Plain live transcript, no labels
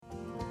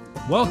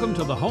Welcome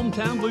to the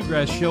Hometown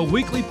Bluegrass Show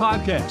weekly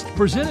podcast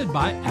presented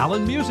by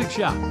Allen Music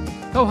Shop.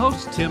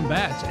 Co-hosts Tim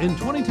Batts and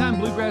 20-time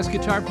Bluegrass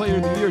Guitar Player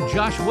of the Year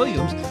Josh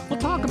Williams will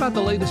talk about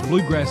the latest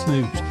bluegrass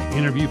news,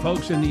 interview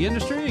folks in the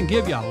industry, and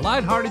give you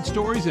lighthearted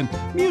stories and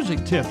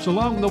music tips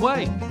along the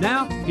way.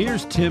 Now,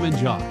 here's Tim and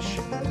Josh.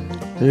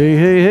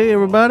 Hey,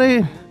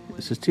 everybody.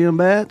 This is Tim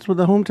Batts with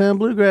the Hometown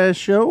Bluegrass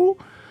Show,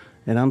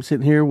 and I'm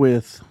sitting here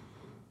with...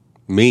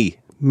 Me.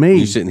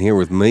 You're sitting here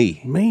with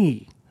me.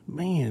 Me.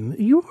 Man,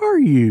 you are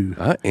you.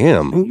 I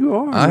am. You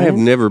are, I have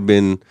never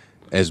been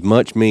as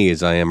much me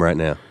as I am right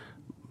now.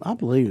 I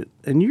believe it.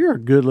 And you're a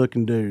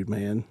good-looking dude,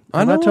 man.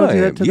 I know I told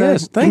you that today?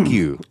 Yes, thank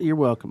you. You're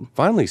welcome.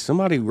 Finally,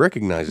 somebody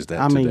recognizes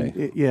that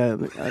today. Yeah.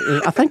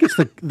 I think it's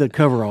the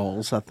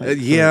coveralls, I think.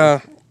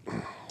 Yeah.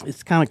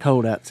 It's kind of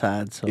cold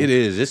outside, so... It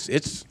is.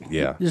 It's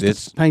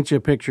to paint you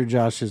a picture,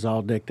 Josh is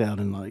all decked out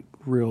in, like,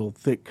 real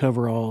thick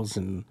coveralls,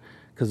 and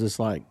because it's,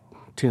 like,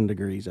 10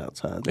 degrees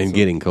outside. And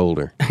getting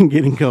colder.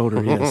 Getting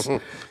colder, yes.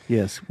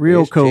 Yes,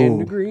 real it's cold 10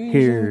 degrees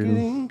here and getting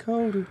in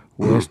colder.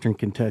 Western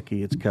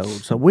Kentucky. It's cold.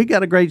 So we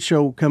got a great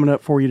show coming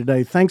up for you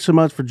today. Thanks so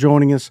much for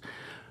joining us.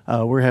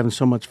 We're having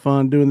so much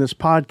fun doing this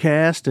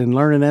podcast and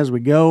learning as we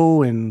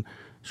go and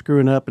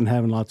screwing up and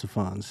having lots of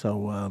fun.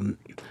 So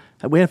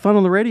we had fun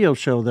on the radio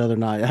show the other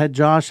night. I had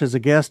Josh as a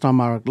guest on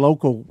my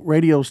local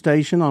radio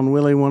station on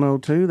Willie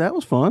 102. That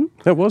was fun.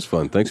 That was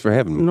fun. Thanks for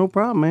having me. No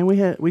problem,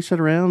 man. We sat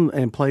around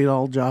and played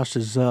all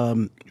Josh's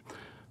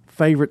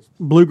favorite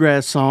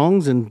bluegrass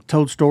songs and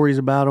told stories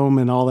about them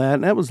and all that.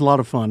 And that was a lot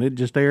of fun. It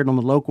just aired on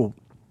the local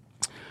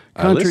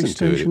country I listened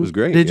station. to it. It was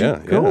great. Did you? Yeah,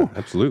 Cool. Yeah,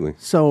 absolutely.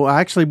 So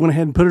I actually went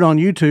ahead and put it on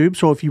YouTube.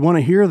 So if you want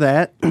to hear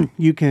that,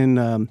 you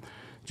can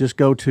just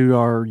go to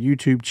our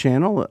YouTube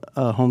channel,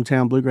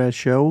 Hometown Bluegrass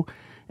Show,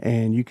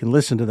 and you can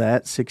listen to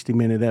that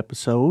 60-minute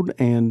episode.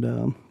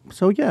 And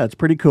so, yeah, it's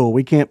pretty cool.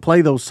 We can't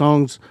play those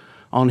songs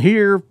on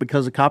here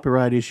because of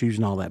copyright issues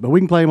and all that, but we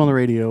can play them on the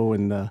radio,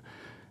 and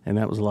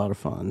that was a lot of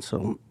fun.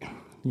 So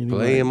anyway.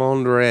 Play him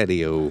on the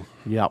radio.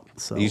 Yep.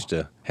 So I used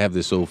to have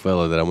this old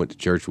fella that I went to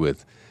church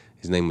with.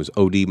 His name was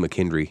O.D.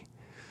 McKendry,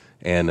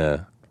 and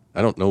I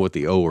don't know what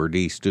the O or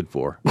D stood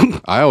for.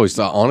 I always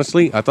thought,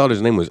 honestly, I thought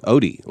his name was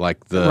Odie,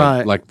 like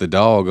the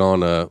dog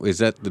on. Is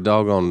that the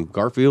dog on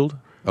Garfield?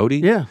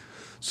 Odie? Yeah.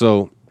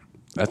 So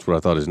that's what I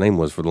thought his name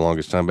was for the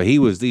longest time. But he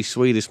was the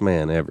sweetest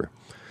man ever,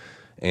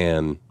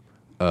 and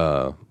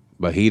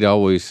but he'd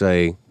always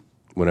say,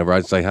 whenever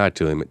I'd say hi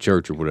to him at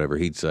church or whatever,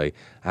 he'd say,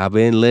 "I've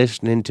been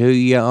listening to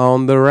you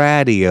on the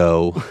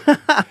radio."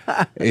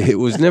 It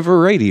was never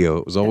radio;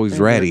 it was always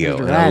radio,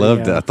 and I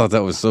loved it. I thought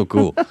that was so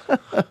cool.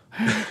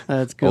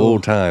 That's cool.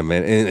 Old time,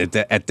 man. And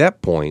at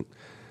that point,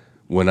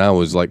 when I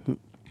was like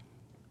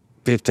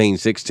 15,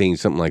 16,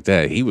 something like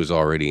that, he was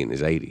already in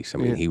his 80s. I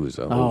mean, he was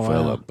an old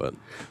fella. But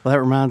well, that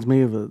reminds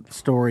me of a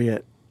story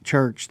at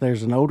church.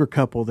 There's an older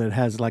couple that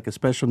has like a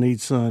special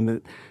needs son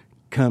that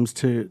comes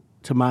to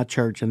my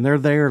church, and they're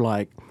there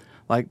like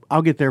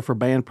I'll get there for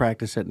band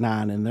practice at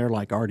 9, and they're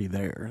like already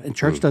there. And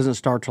church doesn't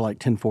start till like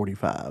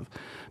 10:45.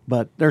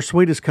 But they're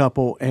sweetest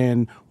couple,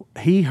 and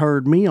he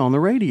heard me on the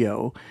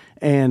radio,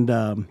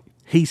 and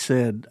he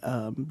said,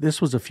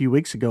 this was a few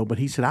weeks ago, but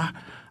he said,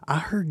 I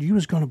heard you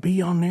was going to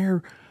be on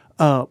there,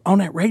 on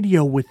that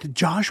radio with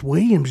Josh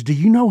Williams. Do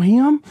you know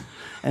him?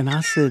 And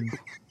I said,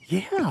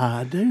 yeah,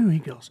 I do. He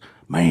goes,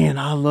 man,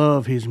 I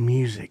love his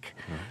music.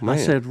 Oh, man. I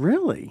said,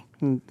 really?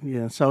 And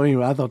yeah. So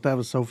anyway, I thought that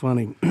was so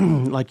funny.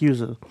 Like you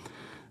was a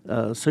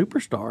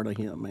superstar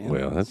to him, man.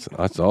 well,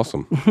 that's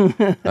awesome.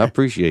 I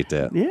appreciate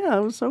that. Yeah,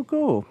 it was so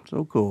cool.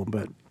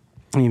 But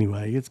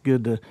anyway, it's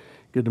good to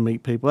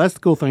meet people. That's the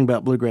cool thing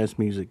about bluegrass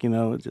music,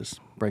 it just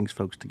brings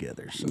folks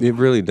together. So. It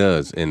really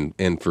does.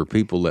 And for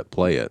people that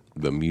play it,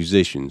 the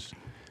musicians,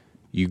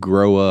 you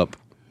grow up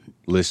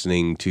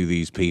listening to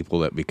these people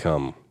that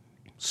become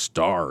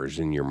stars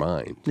in your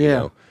mind. You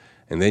know?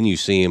 And then you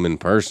see them in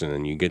person,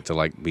 and you get to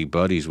like be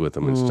buddies with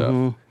them and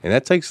stuff. And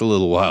that takes a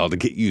little while to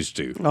get used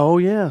to. Oh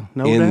yeah,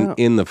 no doubt.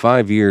 In the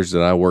 5 years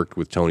that I worked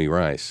with Tony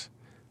Rice,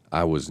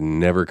 I was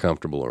never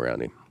comfortable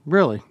around him.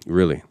 Really?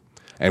 Really.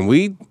 And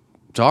we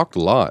talked a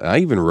lot. I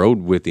even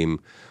rode with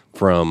him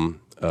from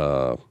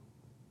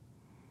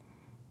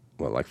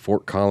like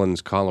Fort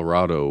Collins,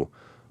 Colorado,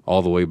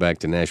 all the way back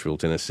to Nashville,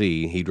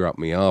 Tennessee. He dropped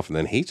me off, and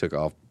then he took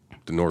off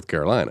to North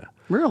Carolina.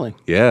 Really?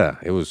 Yeah,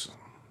 it was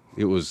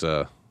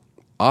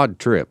odd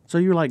trip. So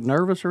you were like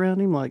nervous around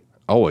him, like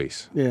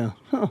Always. yeah,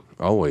 huh.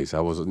 Always.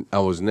 I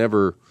was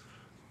never,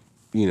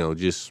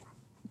 just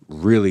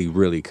really,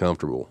 really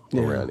comfortable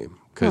around him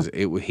because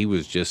he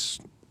was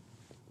just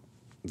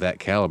that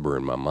caliber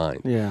in my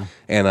mind. Yeah.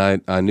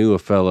 And I knew a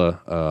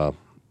fella,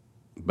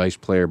 bass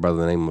player by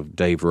the name of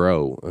Dave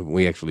Rowe.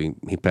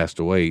 He passed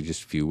away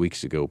just a few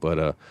weeks ago,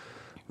 but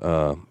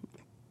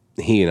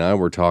he and I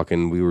were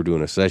talking. We were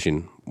doing a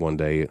session one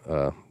day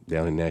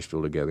down in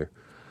Nashville together,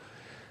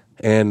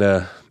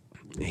 and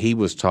he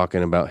was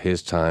talking about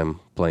his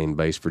time playing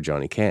bass for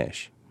Johnny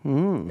Cash.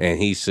 And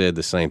he said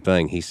the same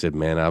thing. He said,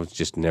 man, I was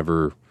just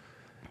never...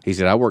 He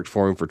said, I worked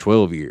for him for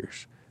 12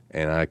 years,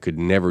 and I could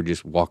never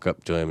just walk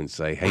up to him and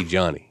say, "Hey,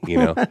 Johnny," you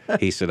know.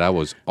 He said I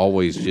was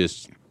always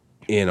just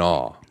in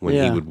awe when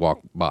he would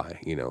walk by,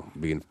 you know,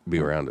 be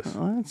around us.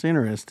 Well, that's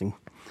interesting.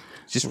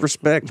 Just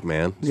respect,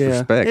 man. It's Yeah,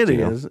 respect, it you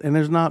know? is. And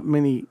there's not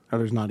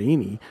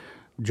any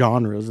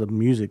genres of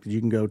music that you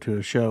can go to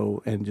a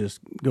show and just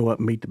go up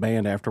and meet the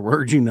band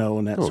afterwards, you know,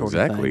 and that sort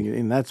of thing.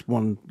 And that's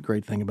one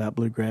great thing about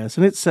bluegrass.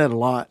 And it's said a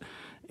lot,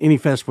 any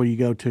festival you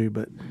go to,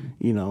 but,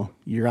 you know,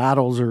 your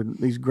idols are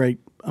these great,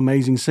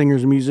 amazing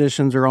singers and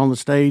musicians are on the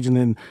stage, and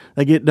then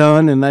they get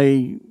done and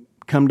they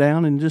come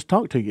down and just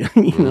talk to you,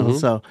 you know.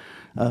 So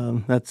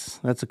that's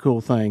a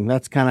cool thing.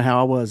 That's kind of how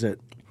I was at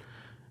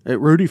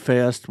Rudy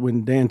Fest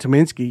when Dan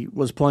Tominski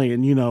was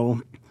playing, you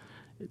know,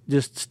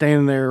 just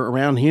standing there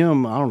around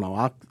him. I don't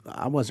know.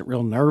 I wasn't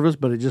real nervous,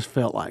 but it just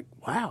felt like,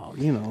 wow,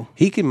 you know.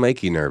 He can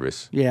make you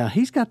nervous. Yeah,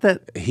 he's got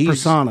that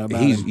persona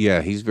about him.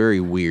 Yeah, he's very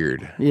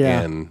weird.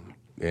 Yeah. And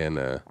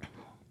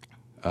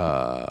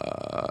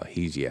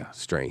he's,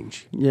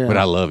 strange. Yeah. But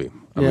I love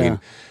him. I Yeah. mean,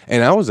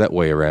 and I was that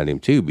way around him,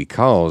 too,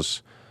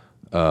 because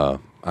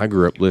I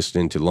grew up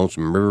listening to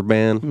Lonesome River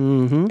Band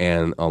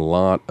and a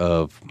lot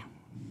of,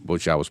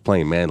 which I was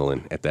playing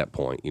mandolin at that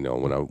point, you know,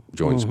 when I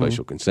joined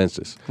Spatial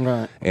Consensus.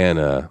 Right. And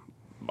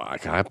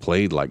I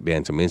played like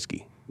Dan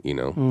Tominski, you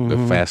know, the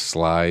fast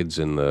slides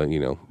and the, you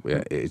know,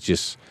 it's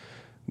just,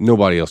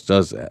 nobody else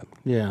does that.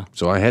 Yeah.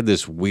 So I had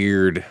this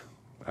weird,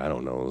 I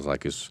don't know, it's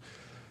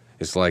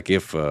like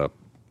if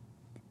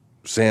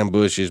Sam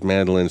Bush's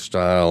mandolin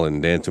style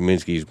and Dan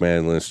Tominski's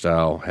mandolin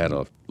style had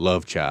a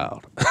love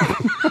child.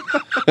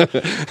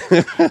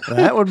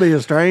 That would be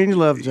a strange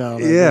love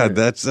child. Yeah,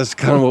 that's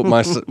kind of what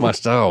my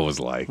style was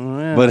like. Oh,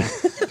 yeah. But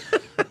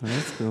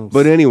That's cool.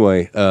 but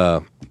anyway,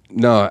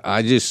 no,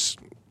 I just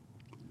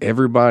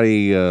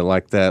everybody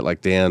like that,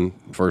 like Dan.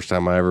 First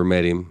time I ever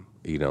met him,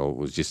 you know,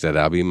 was just at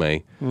Albie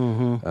May.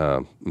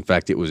 In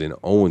fact, it was in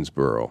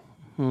Owensboro.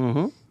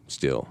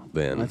 Still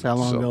then. That's how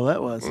long ago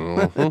that was.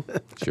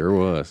 Sure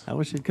was. I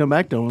wish he'd come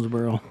back to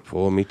Owensboro.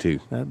 For me too.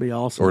 That'd be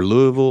awesome. Or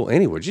Louisville,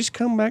 anywhere. Just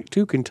come back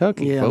to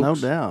Kentucky, yeah,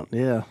 folks. no doubt.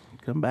 Yeah,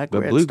 come back The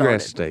where it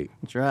Bluegrass started. State.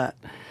 That's right.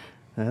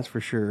 That's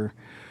for sure.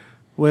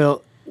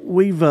 Well,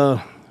 we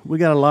got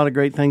a lot of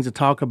great things to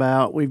talk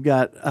about. We've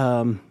got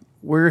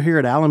we're here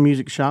at Allen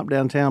Music Shop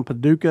downtown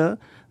Paducah.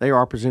 They are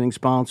our presenting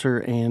sponsor,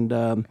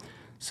 and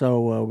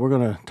so we're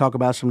going to talk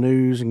about some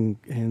news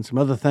and some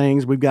other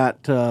things. We've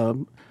got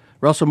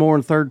Russell Moore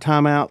and Third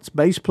Time Out's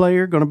bass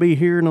player going to be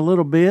here in a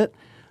little bit.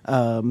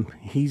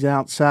 He's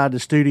outside the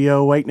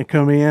studio waiting to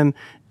come in,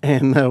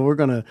 and we're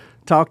going to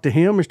talk to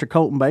him. Mr.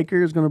 Colton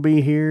Baker is going to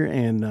be here,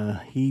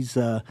 and he's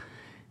a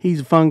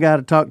fun guy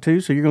to talk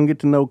to. So you're going to get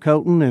to know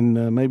Colton,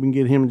 and maybe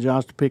get him and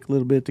Josh to pick a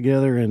little bit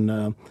together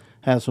and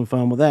have some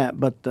fun with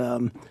that. But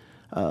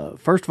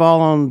first of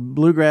all, on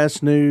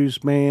Bluegrass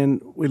news,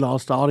 man, we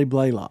lost Audie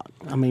Blaylock.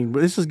 I mean,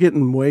 this is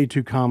getting way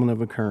too common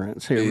of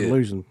occurrence here. We're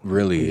losing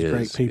really these is.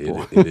 great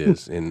people. It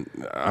is, and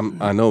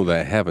I know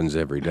that happens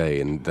every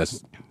day, and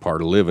that's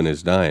part of living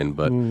is dying.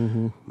 But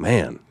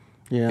man,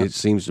 it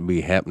seems to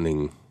be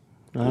happening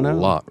a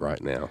lot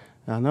right now.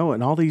 I know,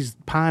 and all these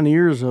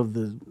pioneers of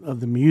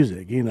the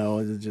music, you know,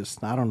 it's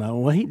just, I don't know.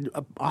 Well,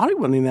 Audie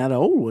wasn't even that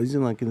old, was he?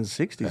 Like in his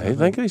 60s. I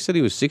think they said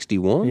he was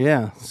 61.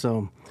 Yeah.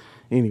 So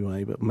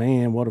anyway, but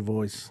man, what a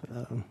voice!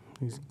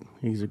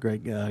 He's a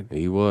great guy.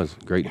 He was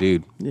a great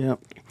dude. Yeah.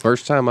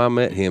 First time I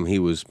met him, he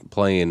was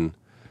playing.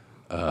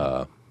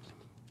 What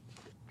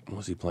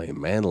was he playing?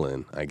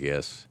 Mandolin, I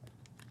guess.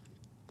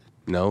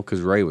 No,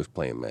 because Ray was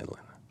playing mandolin.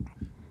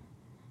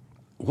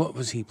 What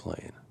was he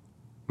playing?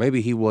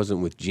 Maybe he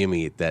wasn't with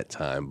Jimmy at that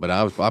time, but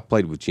I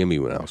played with Jimmy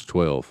when I was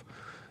 12,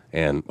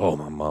 and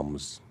my mom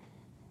was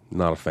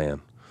not a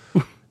fan.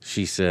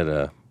 She said,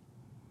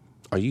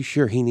 "Are you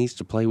sure he needs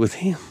to play with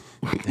him?"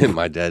 And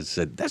my dad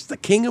said, "That's the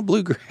king of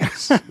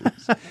bluegrass."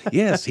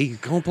 Yes, he's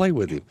gonna play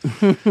with him.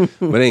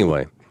 But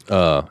anyway,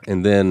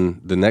 and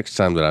then the next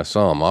time that I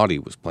saw him, Audie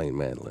was playing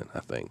mandolin, I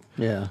think.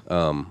 Yeah.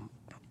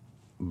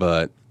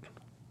 But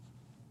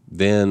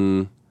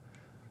then,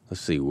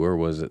 let's see, where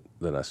was it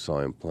that I saw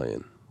him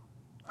playing?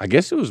 I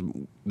guess it was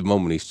the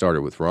moment he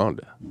started with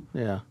Rhonda.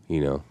 Yeah.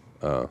 You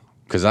know,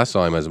 because I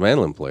saw him as a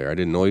mandolin player. I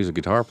didn't know he was a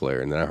guitar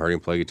player, and then I heard him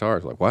play guitar. I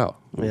was like, wow,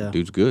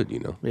 dude's good, you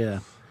know. Yeah.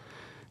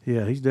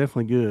 Yeah, he's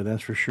definitely good,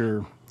 that's for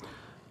sure.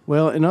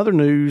 Well, in other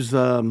news,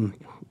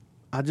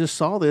 I just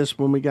saw this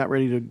when we got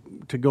ready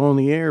to go on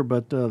the air,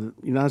 but the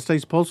United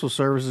States Postal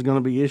Service is going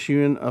to be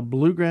issuing a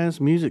Bluegrass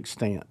music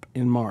stamp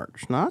in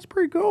March. Now, that's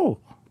pretty cool.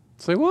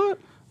 Say what?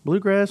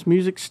 Bluegrass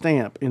music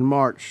stamp in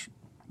March.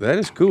 That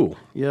is cool.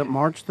 Yep,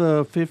 March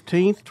the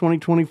 15th,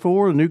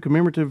 2024, a new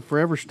commemorative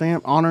forever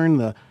stamp honoring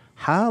the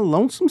high,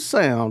 lonesome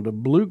sound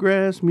of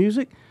bluegrass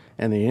music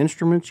and the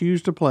instruments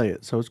used to play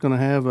it. So it's going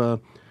to have a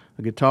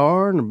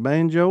guitar and a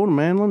banjo and a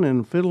mandolin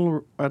and a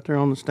fiddle right there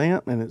on the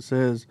stamp, and it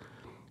says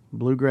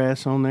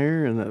bluegrass on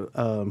there.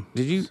 And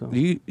did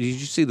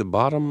you see the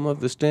bottom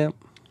of the stamp?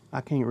 I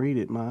can't read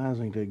it. My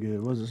eyes ain't that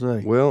good. What does it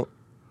say? Well,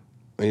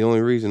 the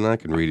only reason I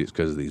can read it is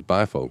because of these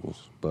bifocals.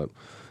 But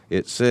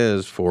it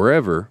says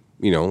forever,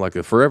 you know, like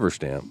a forever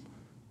stamp.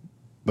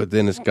 but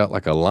then it's got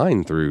like a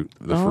line through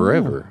the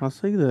forever. I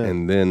see that.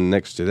 And then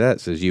next to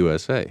that says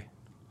USA.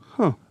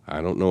 Huh.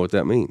 I don't know what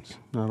that means.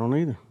 I don't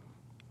either.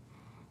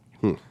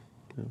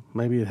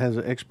 Maybe it has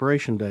an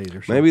expiration date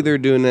or something. Maybe they're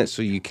doing that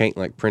so you can't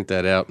like print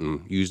that out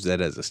and use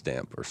that as a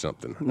stamp or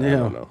something. Yeah. I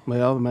don't know.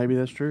 Well, maybe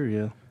that's true,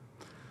 yeah.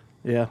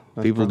 Yeah.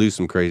 People do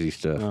some crazy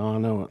stuff. Oh, I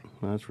know it.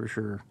 That's for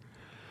sure.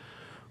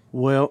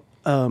 Well,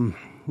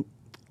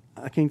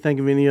 I can't think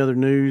of any other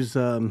news.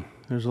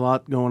 There's a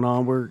lot going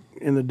on. We're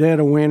in the dead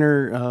of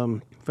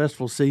winter,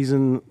 festival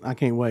season. I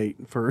can't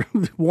wait for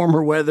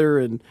warmer weather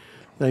and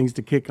things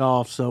to kick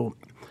off. So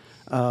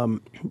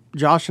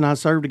Josh and I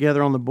serve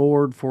together on the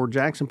board for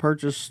Jackson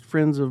Purchase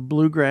Friends of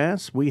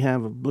Bluegrass. We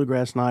have a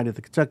Bluegrass night at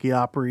the Kentucky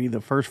Opry the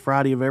first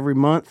Friday of every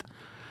month.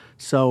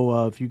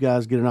 So if you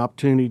guys get an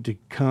opportunity to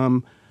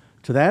come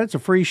to that, it's a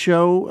free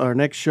show. Our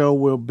next show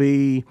will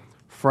be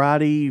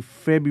Friday,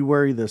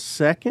 February the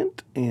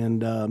 2nd.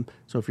 And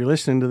so if you're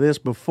listening to this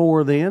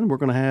before then, we're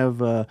going to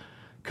have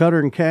Cutter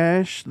and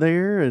Cash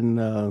there,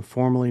 and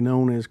formerly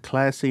known as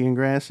Classy and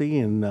Grassy,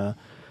 and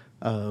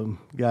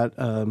got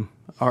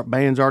our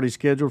band's already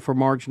scheduled for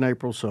March and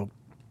April. So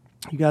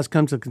you guys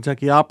come to the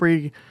Kentucky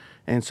Opry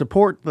and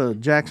support the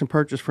Jackson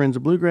Purchase Friends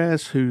of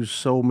Bluegrass, whose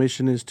sole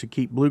mission is to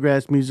keep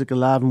bluegrass music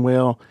alive and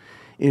well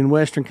in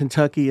western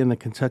Kentucky and the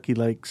Kentucky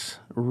Lakes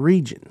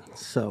region.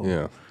 So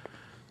yeah.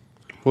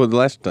 Well, the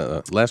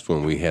last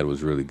one we had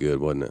was really good,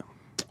 wasn't it?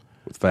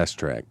 With Fast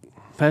Track.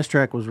 Fast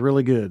Track was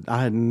really good.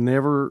 I had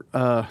never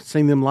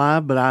seen them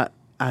live, but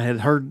I had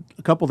heard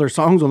a couple of their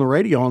songs on the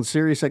radio on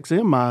Sirius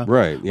XM.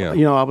 Right, yeah.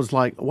 You know, I was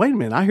like, wait a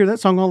minute, I hear that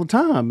song all the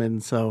time.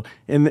 And so,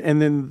 and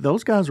then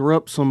those guys were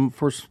up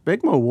for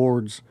Spigma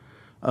Awards,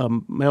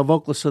 male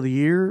vocalist of the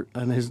year,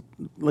 and his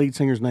lead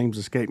singer's names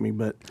escape me,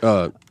 but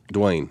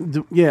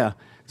Dwayne. Yeah.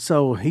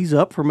 So he's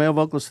up for male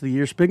vocalist of the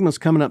year. Spigma's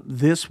coming up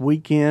this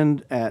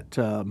weekend at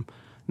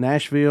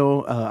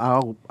Nashville.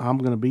 I'm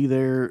going to be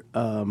there.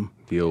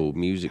 The old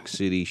Music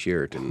City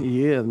Sheraton.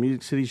 Yeah, the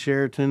Music City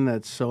Sheraton.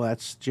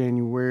 That's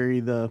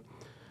January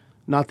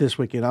not this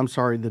weekend. I'm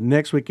sorry, the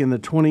next weekend, the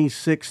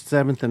 26th,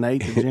 7th, and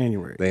 8th of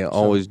January. They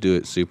always do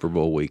it Super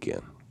Bowl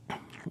weekend.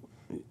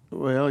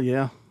 Well,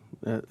 yeah.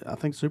 I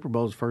think Super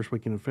Bowl is the first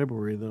weekend in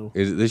February, though.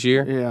 Is it this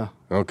year? Yeah.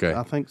 Okay.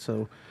 I think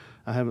so.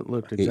 I haven't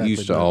looked exactly. It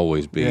used to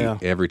always be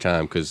every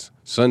time, because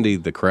Sunday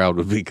the crowd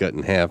would be cut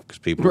in half because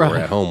people were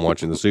at home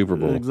watching the Super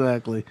Bowl.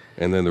 Exactly.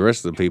 And then the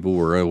rest of the people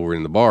were over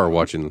in the bar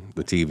watching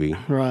the TV.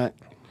 Right.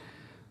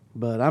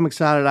 But I'm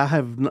excited. I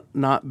have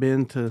not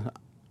been to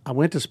 – I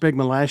went to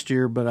Spigma last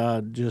year, but I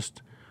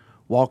just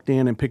walked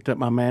in and picked up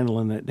my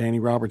mandolin that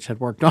Danny Roberts had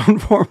worked on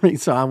for me,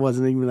 so I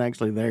wasn't even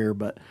actually there.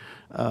 But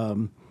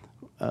so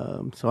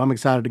I'm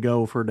excited to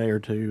go for a day or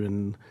two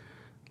and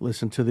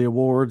listen to the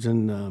awards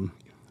and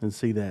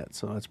see that.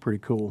 So that's pretty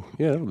cool.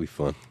 Yeah, that'll be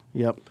fun.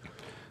 Yep.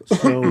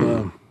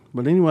 So,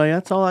 but anyway,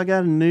 that's all I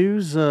got in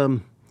news.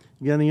 You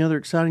got any other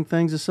exciting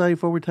things to say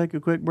before we take a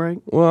quick break?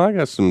 Well, I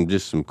got some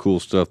cool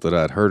stuff that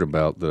I'd heard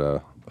about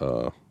the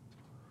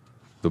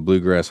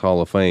Bluegrass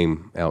Hall of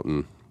Fame out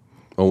in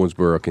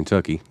Owensboro,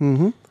 Kentucky.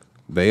 Mm-hmm.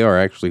 They are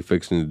actually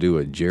fixing to do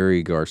a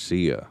Jerry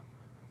Garcia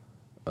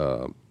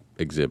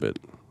exhibit,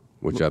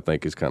 which I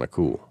think is kind of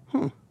cool.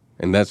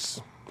 And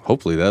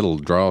hopefully that'll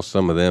draw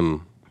some of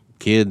them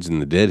kids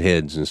and the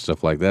deadheads and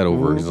stuff like that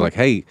over. He's like,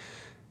 hey,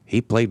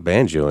 he played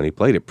banjo and he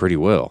played it pretty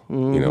well.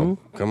 You know,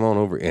 come on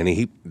over. And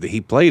he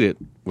played it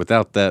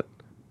without that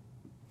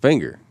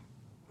finger.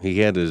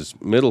 He had his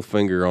middle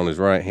finger on his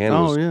right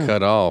hand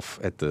cut off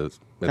at the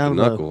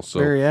knuckle.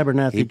 So Barry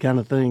Abernathy kind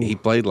of thing. He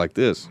played like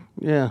this.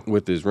 Yeah.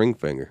 With his ring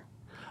finger.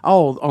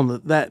 Oh,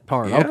 on that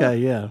part. Yeah. Okay,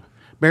 yeah.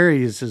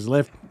 Barry is his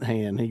left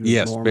hand. He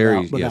was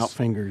born without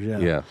fingers. Yeah.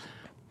 Yeah.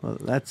 Well,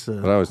 that's.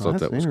 But I always thought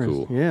that was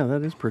cool. Yeah,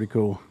 that is pretty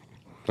cool.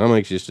 I'm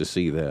anxious to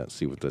see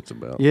what that's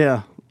about.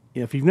 Yeah.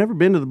 If you've never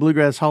been to the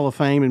Bluegrass Hall of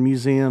Fame and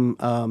Museum,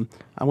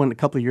 I went a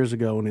couple of years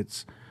ago,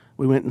 and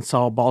we went and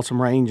saw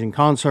Balsam Range in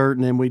concert,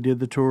 and then we did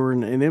the tour,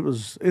 and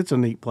it's a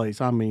neat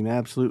place. I mean,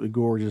 absolutely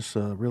gorgeous,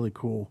 really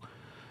cool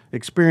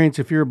experience.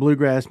 If you're a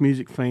bluegrass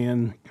music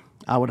fan,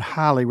 I would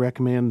highly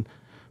recommend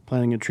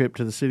planning a trip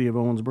to the city of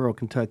Owensboro,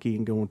 Kentucky,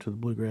 and going to the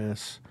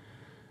Bluegrass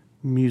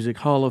Music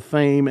Hall of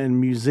Fame and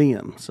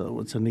Museum. So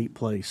it's a neat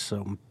place.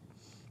 So.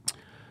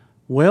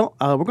 Well,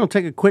 we're going to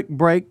take a quick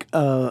break.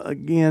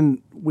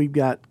 Again, we've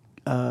got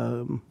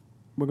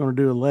we're going to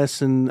do a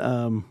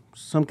lesson,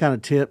 some kind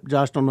of tip.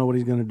 Josh don't know what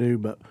he's going to do,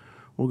 but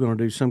we're going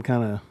to do some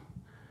kind of,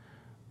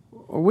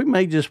 or we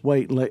may just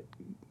wait and let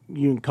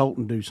you and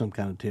Colton do some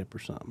kind of tip or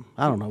something.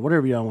 I don't know.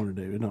 Whatever y'all want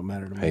to do, it don't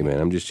matter to me. Hey,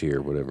 man, I'm just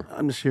here. Whatever.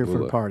 I'm just here for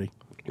the party.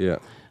 Yeah.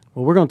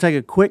 Well, we're going to take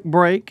a quick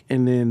break,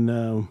 and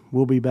then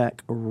we'll be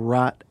back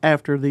right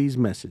after these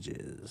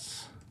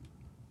messages.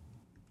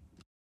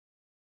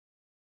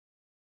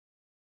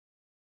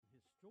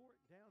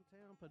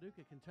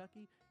 Paducah,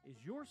 Kentucky is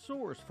your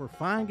source for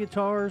fine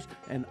guitars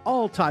and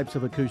all types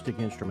of acoustic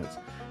instruments.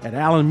 At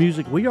Allen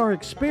Music, we are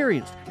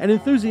experienced and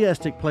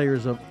enthusiastic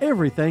players of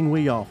everything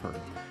we offer.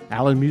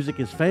 Allen Music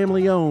is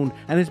family owned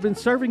and has been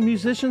serving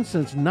musicians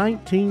since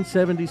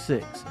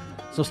 1976.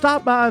 So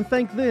stop by and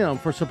thank them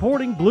for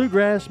supporting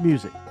bluegrass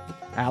music.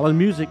 Allen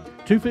Music,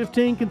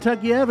 215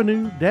 Kentucky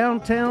Avenue,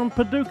 downtown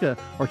Paducah,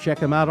 or check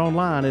them out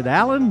online at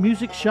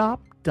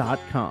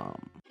allenmusicshop.com.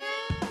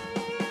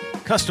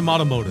 Custom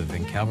Automotive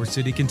in Calvert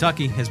City,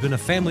 Kentucky has been a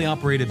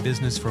family-operated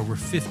business for over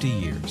 50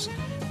 years.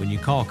 When you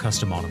call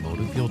Custom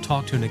Automotive, you'll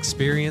talk to an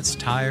experienced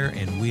tire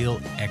and wheel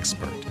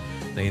expert.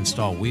 They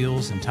install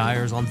wheels and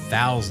tires on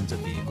thousands of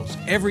vehicles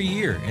every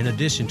year in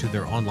addition to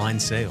their online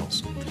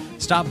sales.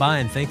 Stop by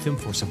and thank them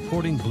for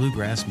supporting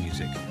bluegrass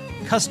music.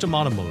 Custom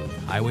Automotive,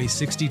 Highway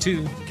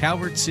 62,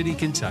 Calvert City,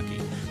 Kentucky,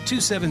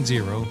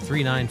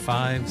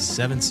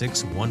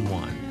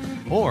 270-395-7611.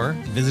 Or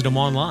visit them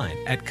online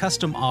at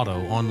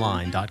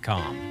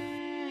customautoonline.com.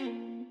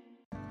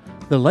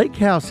 The Lake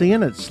House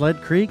Inn at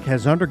Sled Creek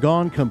has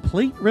undergone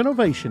complete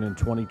renovation in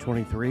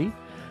 2023.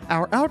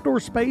 Our outdoor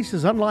space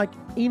is unlike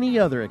any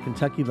other at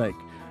Kentucky Lake.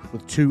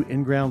 With 2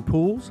 in-ground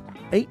pools,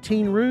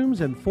 18 rooms,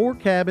 and 4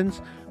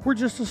 cabins, we're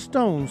just a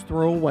stone's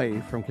throw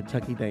away from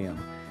Kentucky Dam.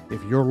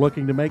 If you're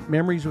looking to make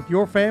memories with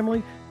your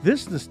family,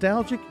 this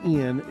nostalgic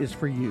inn is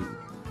for you.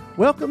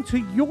 Welcome to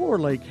your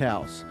lake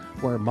house,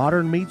 where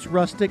modern meets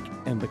rustic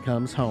and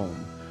becomes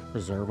home.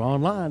 Reserve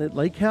online at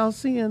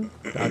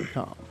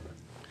lakehouseinn.com.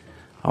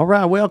 All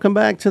right, welcome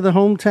back to the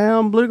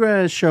Hometown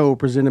Bluegrass Show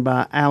presented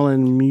by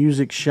Allen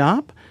Music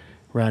Shop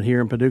right here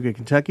in Paducah,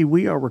 Kentucky.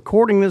 We are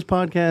recording this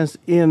podcast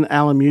in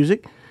Allen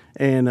Music,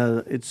 and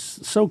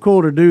it's so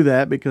cool to do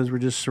that because we're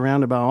just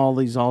surrounded by all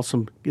these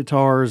awesome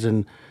guitars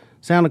and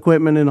sound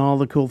equipment and all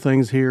the cool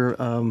things here.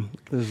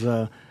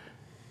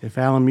 If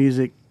Allen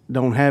Music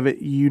don't have it,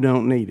 you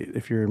don't need it.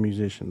 If you're a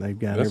musician, they've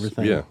got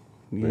everything. Yeah,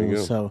 there you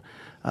go. So,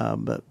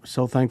 but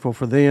so thankful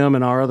for them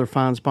and our other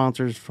fine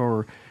sponsors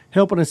for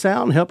helping us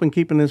out and helping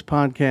keeping this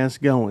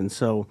podcast going.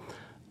 So,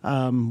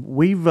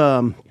 we've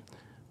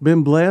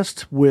been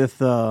blessed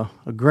with a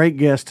great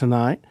guest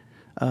tonight.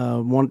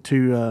 Want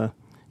to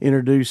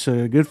introduce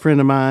a good friend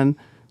of mine.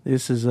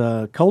 This is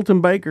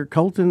Colton Baker.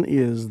 Colton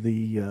is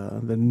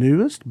the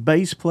newest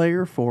bass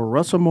player for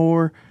Russell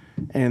Moore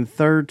and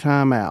Third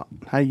Time Out.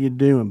 How you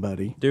doing,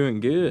 buddy? Doing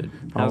good.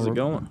 How's it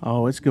going?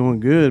 Oh, it's going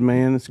good,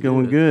 man. It's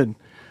going good.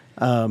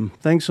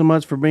 Thanks so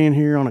much for being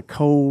here on a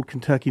cold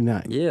Kentucky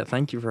night. Yeah,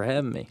 thank you for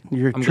having me.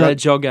 I'm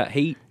glad y'all got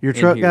heat. Your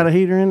truck got a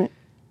heater in it?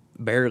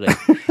 Barely.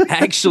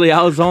 Actually,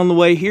 I was on the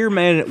way here,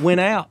 man, and it went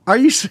out. Are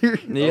you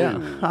serious? Yeah.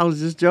 I was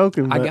just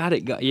joking. I got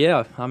it.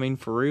 Yeah, I mean,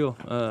 for real.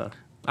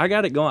 I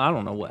got it going. I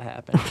don't know what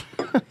happened.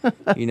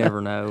 You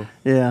never know.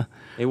 Yeah.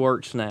 It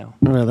works now.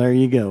 Well, there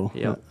you go.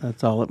 Yeah.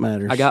 That's all that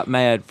matters. I got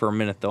mad for a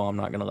minute, though. I'm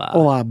not going to lie.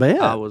 Oh, I bet.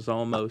 I was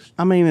almost.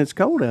 I mean, it's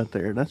cold out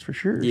there. That's for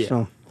sure. Yeah.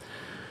 So,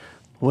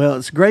 well,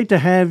 it's great to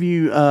have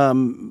you.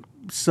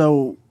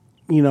 So,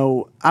 you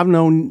know, I've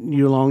known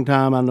you a long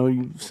time. I know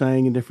you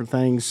sang and different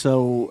things.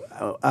 So,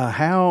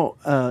 how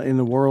in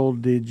the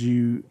world did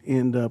you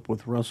end up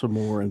with Russell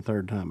Moore and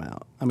Third Time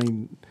Out? I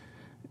mean,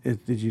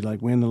 did you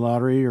like win the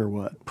lottery or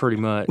what? Pretty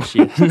much.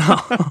 Yeah.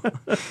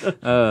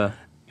 No.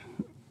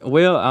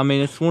 Well, I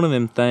mean, it's one of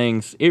them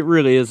things. It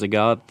really is a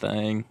God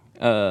thing.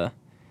 And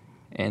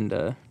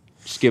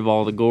just give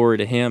all the glory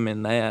to Him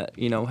in that,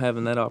 you know,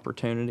 having that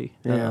opportunity.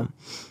 Yeah.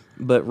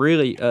 But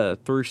really,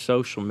 through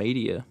social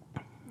media,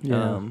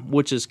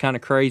 which is kind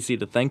of crazy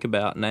to think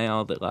about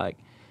now that, like,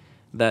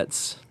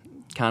 that's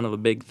kind of a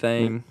big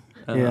thing.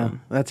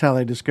 That's how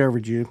they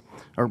discovered you.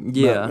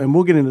 Yeah. And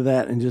we'll get into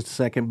that in just a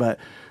second. But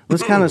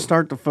let's kind of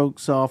start the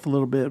folks off a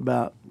little bit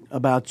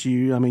about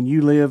you. I mean,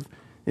 you live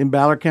in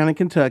Ballard County,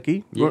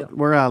 Kentucky,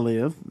 where I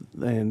live,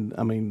 and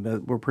I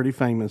mean we're pretty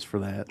famous for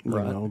that.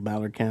 Right. You know,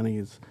 Ballard County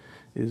is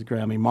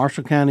great. I mean,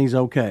 Marshall County's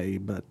okay,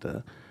 but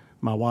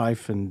my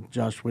wife and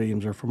Josh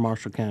Williams are from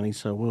Marshall County,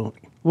 so we'll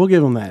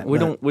give them that. We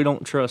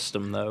don't trust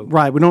them though.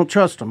 Right, we don't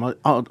trust them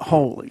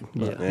wholly.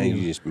 But, Yeah,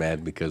 you're just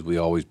mad because we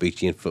always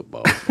beat you in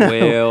football.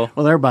 Well,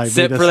 everybody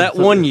except beat for us that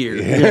in one year.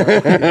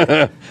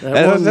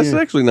 That's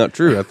actually not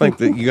true. I think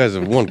that you guys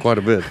have won quite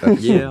a bit.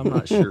 Yeah, I'm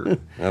not sure.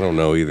 I don't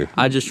know either.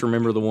 I just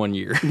remember the one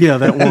year. Yeah,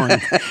 that one.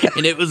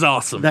 And it was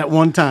awesome. That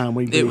one time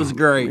we did. It was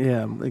great.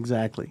 Yeah,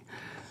 exactly.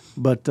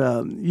 But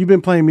you've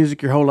been playing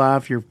music your whole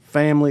life. Your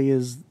family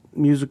is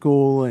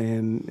musical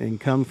and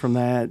come from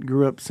that.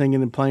 Grew up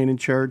singing and playing in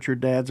church. Your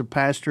dad's a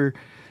pastor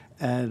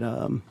at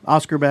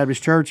Oscar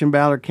Baptist Church in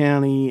Ballard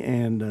County,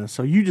 and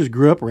so you just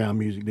grew up around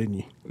music, didn't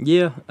you?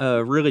 Yeah,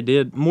 really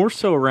did. More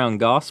so around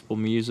gospel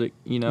music,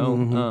 you know.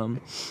 Mm-hmm.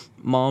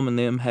 Mom and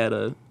them had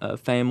a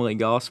family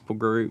gospel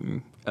group,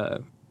 and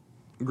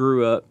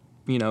grew up,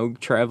 you know,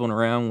 traveling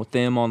around with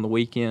them on the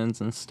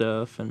weekends and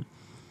stuff. And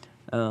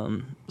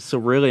so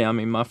really, I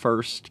mean, my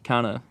first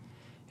kind of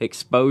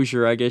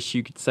exposure, I guess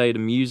you could say, to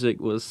music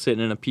was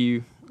sitting in a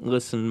pew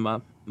listening to my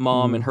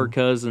mom and her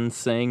cousins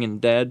sing and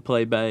dad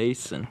play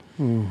bass, and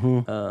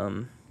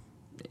and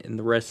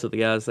the rest of the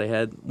guys they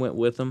had went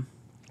with them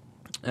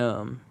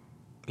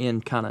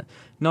in kind of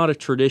not a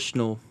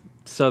traditional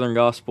Southern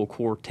gospel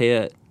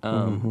quartet,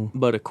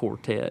 but a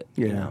quartet,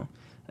 you know,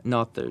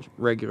 not the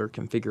regular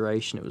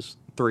configuration. It was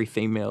 3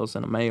 females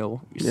and a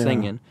male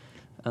singing,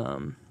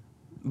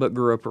 but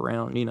grew up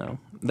around, you know,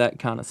 that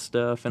kind of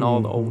stuff, and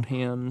all the old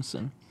hymns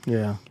and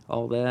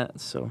all that.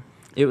 So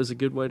it was a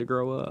good way to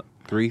grow up.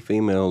 3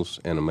 females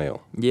and a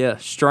male. Yeah,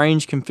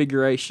 strange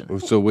configuration.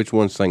 So which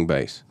one sang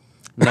bass?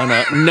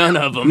 None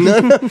of them.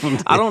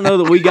 I don't know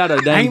that we got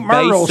a dang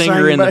bass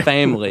singer in the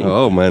family.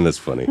 Oh man, that's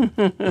funny.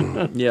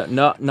 Yeah,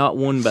 not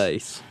one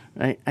bass.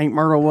 Ain't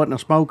Myrtle wasn't a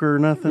smoker or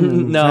nothing?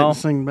 And No. had to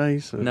sing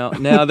bass? No,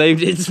 now they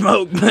did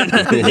smoke, but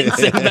they didn't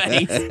sing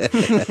bass.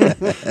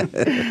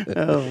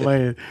 Oh,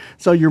 man.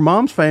 So your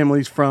mom's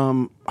family's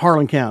from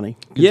Harlan County,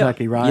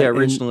 Kentucky, right? Yeah,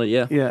 originally,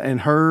 yeah. Yeah,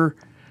 and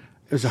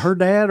is it her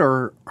dad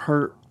or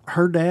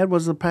her dad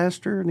was the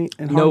pastor? In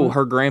No, Harlan?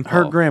 her grandpa.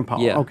 Her grandpa,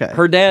 Yeah. okay.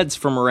 Her dad's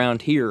from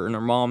around here, and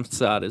her mom's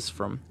side is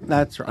from.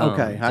 That's right.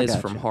 Okay, I is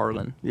got from you.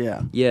 Harlan.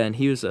 Yeah. Yeah, and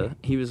he was a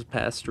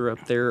pastor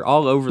up there,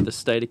 all over the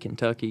state of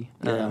Kentucky.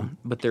 Yeah.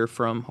 But they're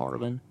from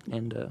Harlan,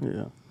 and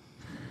Yeah.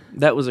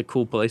 that was a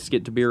cool place to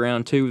get to be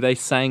around too. They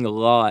sang a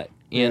lot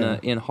in Yeah.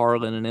 in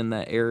Harlan and in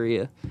that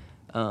area.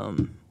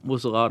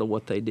 Was a lot of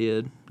what they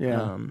did.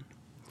 Yeah.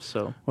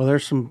 So Well,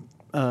 there's some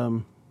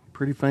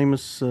pretty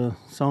famous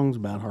songs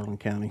about Harlan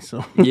County.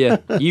 So yeah,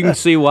 you can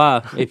see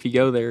why if you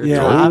go there.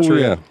 Yeah, It's a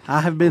trip.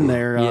 I have been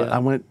there. Yeah. I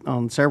went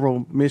on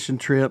several mission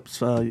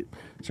trips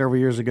several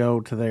years ago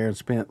to there and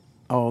spent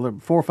 4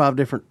 or 5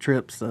 different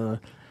trips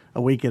a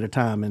week at a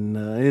time, and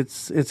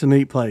it's a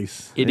neat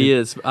place. It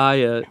is.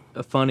 A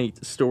funny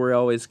story I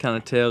always kind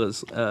of tell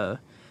is when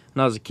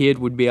I was a kid,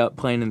 we'd be out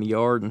playing in the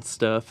yard and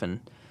stuff,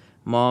 and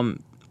Mom,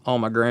 all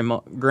my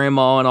grandma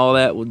and all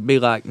that would be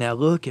like, "Now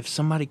look, if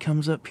somebody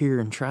comes up here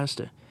and tries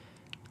to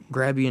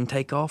grab you and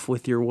take off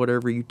with you or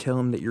whatever, you tell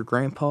them that your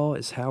grandpa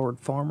is Howard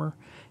Farmer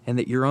and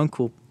that your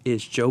uncle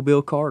is Joe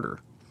Bill Carter."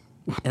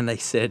 And they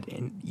said,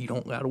 "And you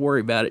don't got to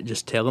worry about it.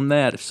 Just tell them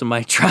that if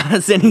somebody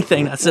tries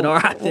anything." I said, "All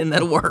right, then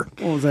that'll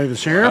work." What was they, the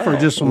sheriff, or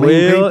just some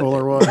mean people,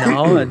 or what?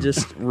 No, I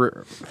just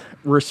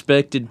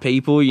respected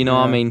people. You know,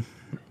 Yeah. I mean,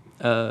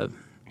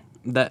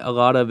 that a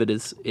lot of it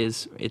is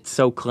it's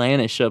so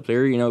clannish up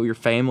there. You know, your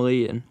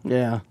family and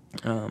Yeah.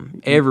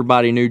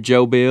 everybody knew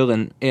Joe Bill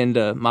and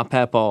my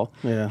papa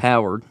Yeah.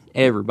 Howard.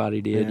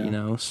 Everybody did. Yeah. You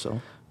know,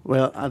 so.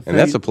 Well, I think, And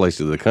that's a place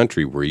of the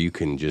country where you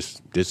can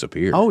just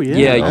disappear. Oh, yeah.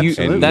 Yeah,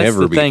 And that's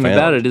never the be thing found.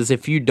 about it is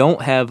if you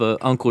don't have a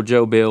Uncle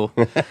Joe Bill,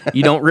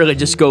 you don't really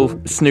just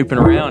go snooping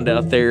around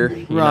out there.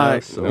 You know,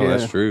 right. so. No,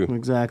 that's true.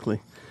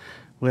 Exactly.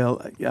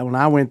 Well, when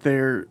I went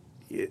there,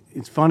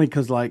 it's funny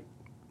because, like,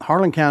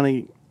 Harlan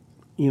County,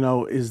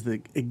 is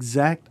the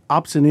exact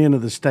opposite end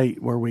of the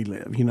state where we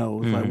live. It's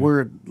like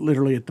we're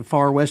literally at the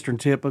far western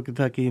tip of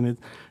Kentucky and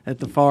it's at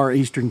the far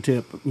eastern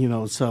tip,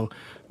 so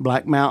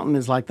Black Mountain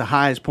is like the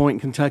highest point in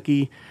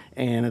Kentucky,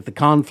 and at the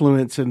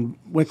confluence in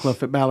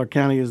Wickliffe at Ballard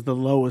County is the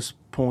lowest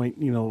point,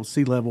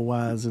 sea level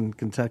wise in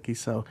Kentucky.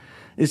 So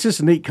it's just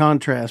a neat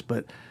contrast.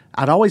 But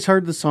I'd always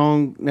heard the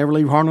song Never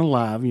Leave Harlan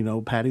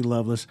Alive, Patty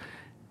Loveless,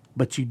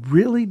 but you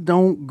really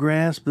don't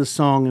grasp the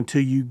song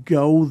until you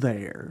go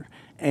there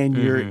and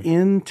you're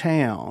in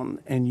town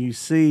and you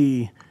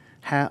see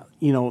how,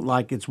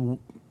 like it's 1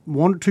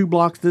 or 2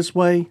 blocks this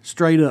way,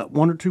 straight up,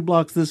 1 or 2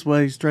 blocks this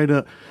way, straight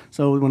up.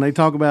 So when they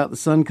talk about the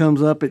sun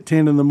comes up at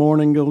 10 in the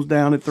morning, goes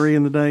down at 3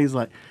 in the day, it's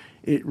like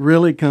it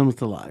really comes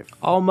to life.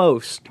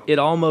 Almost. It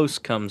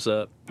almost comes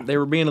up. They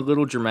were being a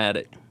little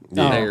dramatic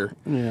there.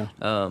 Yeah.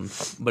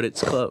 But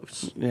it's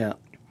close. Yeah.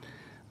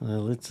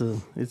 Well, it's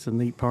a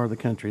neat part of the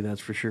country, that's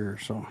for sure.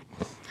 So,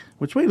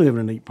 which we live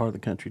in a neat part of the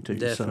country too.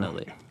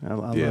 Definitely.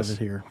 So I Yes. love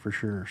it here for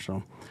sure.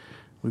 So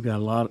we've got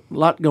a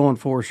lot going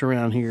for us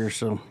around here.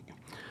 So,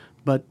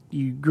 but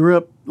you grew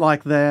up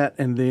like that,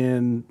 and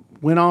then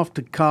went off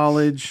to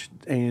college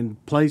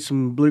and played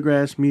some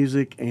bluegrass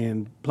music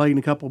and played in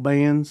a couple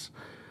bands,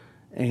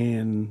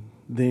 and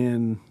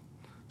then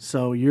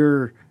so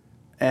you're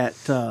at.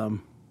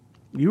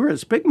 You were at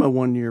Spigma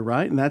one year,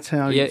 right? And that's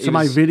how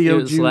somebody videoed it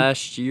was you.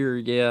 last year,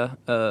 yeah.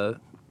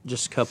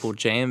 Just a couple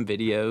jam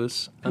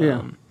videos.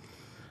 Yeah.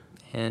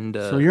 And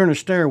So you're in a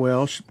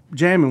stairwell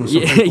jamming with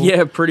some yeah, people.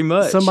 yeah, pretty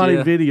much. Somebody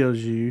yeah.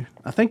 videos you.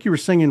 I think you were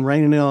singing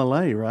 "Rain in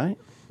L.A." right?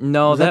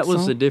 No, Was that that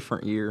was song? a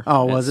different year.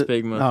 Oh, at was it?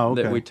 Spigma Oh,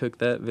 okay. that we took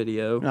that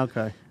video.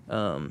 Okay.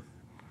 I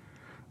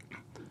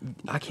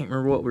can't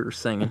remember what we were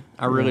singing.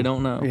 I really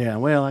don't know. Yeah.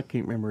 Well, I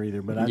can't remember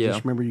either, but I Yeah.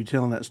 just remember you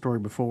telling that story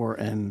before.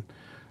 And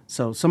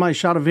so somebody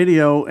shot a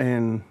video,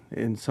 and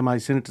somebody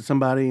sent it to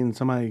somebody, and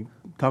somebody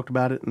talked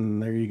about it,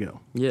 and there you go.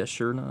 Yeah,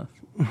 sure enough.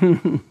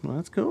 Well,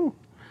 that's cool.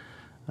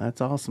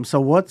 That's awesome.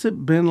 So what's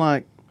it been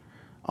like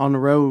on the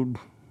road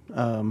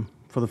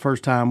for the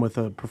first time with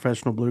a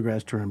professional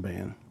bluegrass touring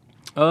band?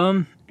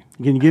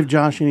 Can you give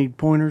Josh any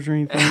pointers or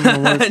anything?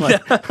 On what it's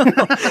like?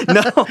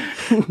 No,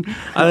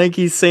 I think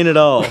he's seen it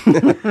all,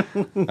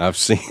 I've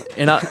seen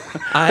and I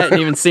hadn't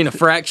even seen a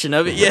fraction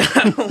of it yet.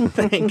 I don't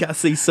think I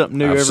see something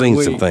new I've every seen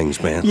week. some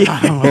things, man.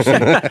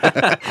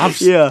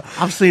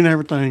 I've seen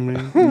everything,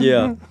 man.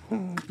 Yeah,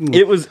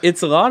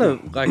 it's a lot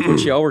of like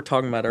what y'all were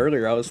talking about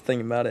earlier. I was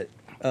thinking about it,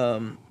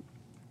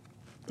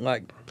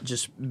 like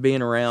just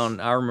being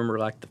around. I remember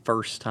like the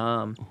first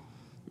time,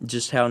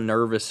 just how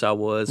nervous I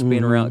was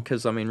being around,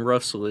 because I mean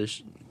Russell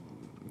is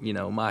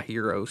my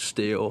hero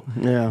still.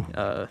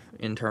 Yeah.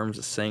 In terms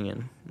of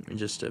singing,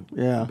 just a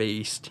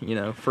beast.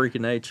 Freak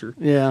of nature.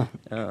 Yeah.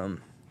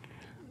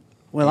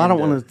 Well, I don't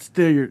want to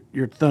steal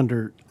your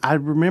thunder. I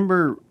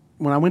remember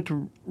when I went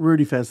to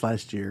Rudy Fest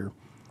last year,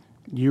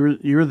 you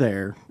were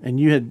there, and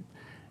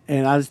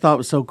I just thought it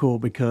was so cool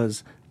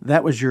because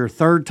that was your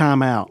third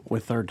time out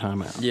with Third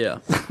Time Out. Yeah.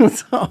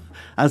 So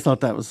I just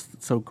thought that was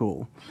so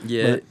cool.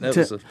 Yeah, that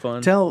was a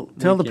fun. Tell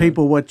the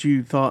people what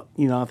you thought.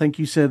 I think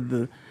you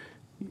said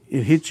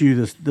it hit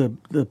you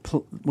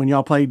when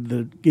y'all played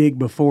the gig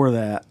before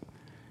that.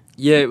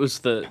 Yeah, it was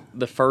the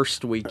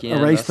first weekend.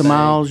 Erase the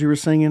Miles you were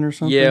singing or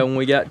something? Yeah, when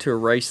we got to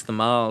Erase the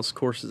Miles, of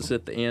course it's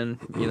at the end,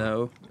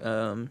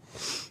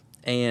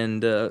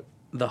 and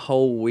the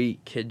whole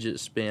week had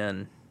just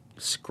been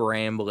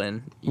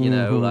scrambling,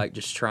 like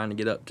just trying to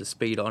get up to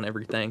speed on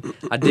everything.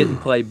 I didn't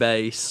play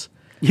bass.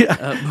 Yeah,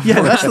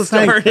 that's the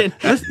thing.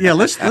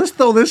 Let's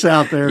throw this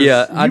out there.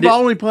 Yeah, you've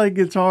only played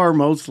guitar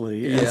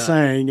mostly and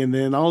sang, and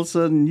then all of a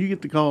sudden you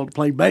get the call to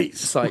play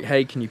bass. It's like,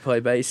 hey, can you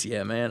play bass?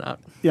 Yeah, man.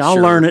 I'll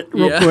learn it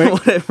real quick.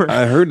 Whatever.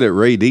 I heard that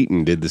Ray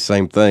Deaton did the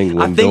same thing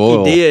when I think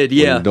Doyle he did.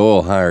 Yeah, when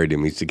Doyle hired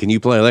him. He said, "Can you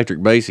play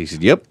electric bass?" He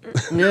said, "Yep."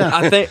 Yeah,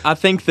 I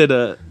think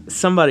that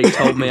somebody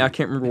told me, I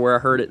can't remember where I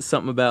heard it,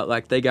 something about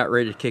like they got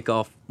ready to kick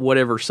off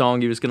whatever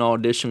song he was going to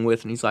audition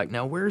with, and he's like,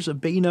 "Now where's a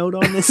B note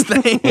on this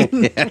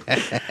thing?"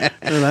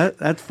 Well,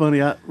 that's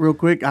funny. Real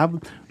quick, I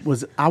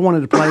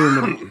wanted to play in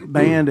the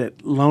band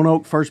at Lone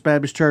Oak First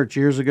Baptist Church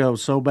years ago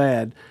so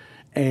bad,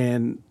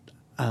 and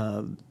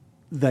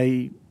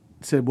they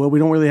said, well, we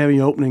don't really have any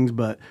openings,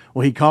 but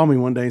he called me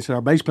one day and said,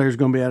 our bass player's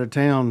going to be out of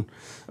town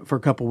for a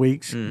couple of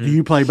weeks. Mm-hmm. Do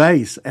you play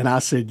bass? And I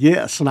said,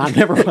 yes, and I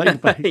never played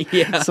bass.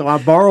 Yeah. So I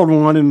borrowed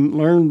one and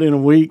learned in a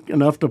week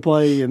enough to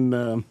play,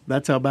 and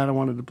that's how bad I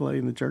wanted to play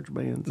in the church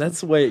band.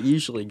 That's the way it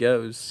usually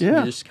goes. Yeah.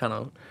 You just kind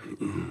of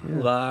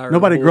lie.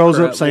 Nobody grows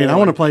up saying, I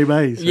want to play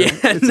bass. Yeah,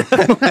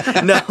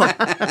 no.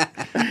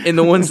 And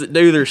the ones that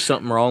do, there's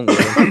something wrong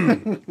with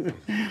them.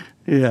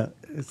 Yeah,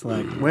 it's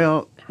like,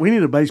 well, we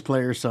need a bass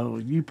player, so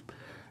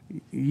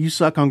you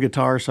suck on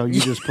guitar, so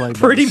you just play bass.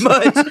 Pretty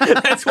much.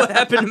 That's what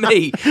happened to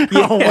me. Yeah.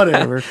 Oh,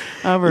 whatever.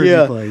 I've heard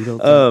you play.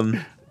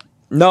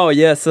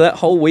 So that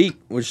whole week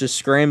was just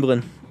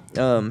scrambling.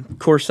 Of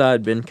course, I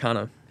had been kind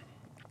of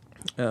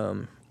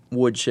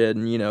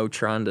woodshedding,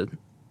 trying to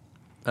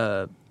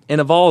and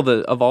of all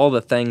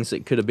the things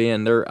that could have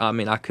been there, I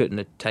mean, I couldn't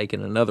have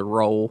taken another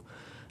role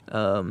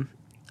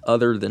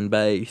other than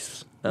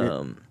bass.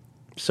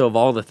 So of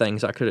all the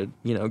things I could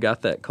have,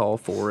 got that call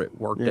for, it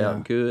worked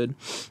out good.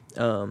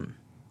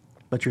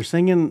 But you're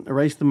singing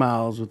Erase the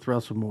Miles with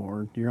Russell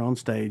Moore. You're on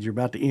stage. You're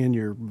about to end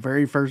your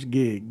very first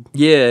gig.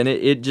 Yeah, and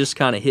it just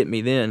kind of hit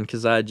me then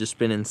because I had just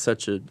been in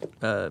such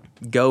a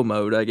go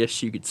mode, I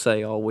guess you could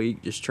say, all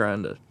week, just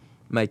trying to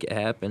make it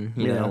happen,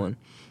 you know. And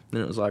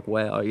then it was like,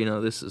 wow,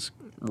 this is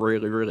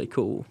really, really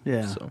cool.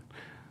 Yeah. So,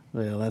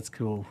 well, that's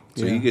cool.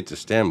 So you get to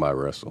stand by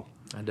Russell.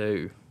 I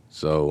do.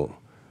 So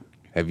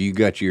have you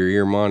got your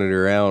ear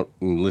monitor out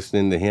and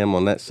listening to him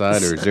on that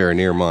side, or is there an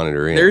ear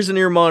monitor in? There's an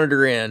ear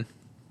monitor in,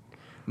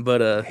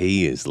 but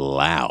he is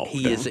loud.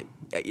 He is.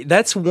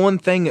 That's one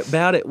thing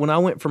about it. When I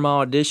went for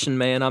my audition,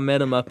 man, I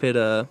met him up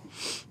at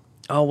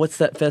what's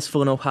that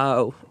festival in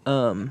Ohio?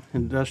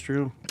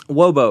 Industrial.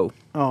 Wobo.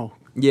 Oh,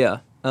 yeah.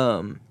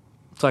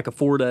 It's like a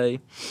 4-day.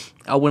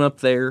 I went up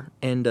there,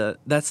 and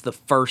that's the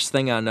first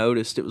thing I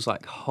noticed. It was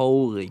like,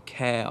 holy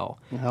cow.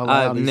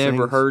 I've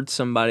never heard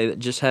somebody that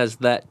just has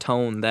that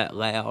tone that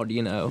loud,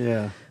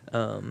 Yeah.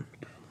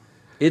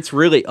 It's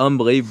really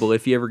unbelievable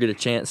if you ever get a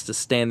chance to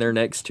stand there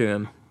next to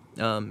him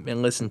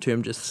and listen to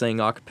him just sing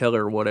a cappella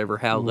or whatever,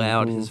 how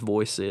loud his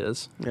voice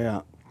is.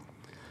 Yeah.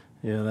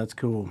 Yeah, that's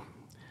cool.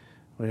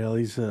 Well,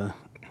 he's got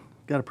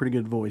a pretpretty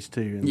good voice,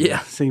 too.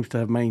 And seems to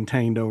have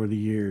maintained over the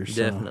years.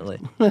 Definitely.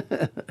 So.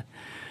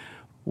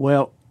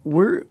 Well,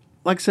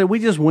 like I said, we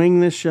just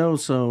wing this show,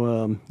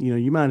 so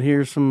you might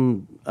hear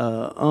some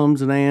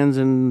ums and ands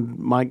and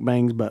mic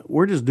bangs, but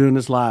we're just doing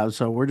this live,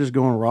 so we're just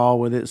going raw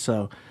with it.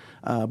 So,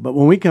 but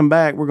when we come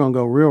back, we're going to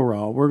go real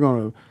raw. We're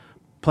going to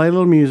play a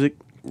little music.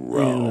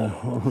 Raw.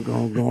 And,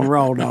 we're going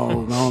raw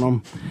dog on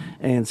them.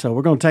 And so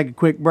we're going to take a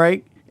quick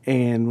break,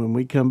 and when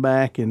we come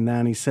back in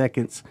 90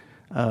 seconds,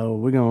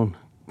 we're going to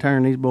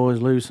turn these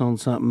boys loose on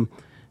something,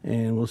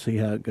 and we'll see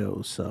how it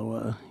goes.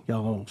 So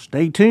y'all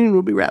stay tuned.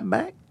 We'll be right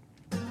back.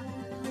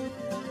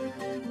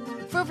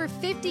 For over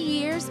 50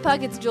 years,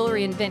 Puckett's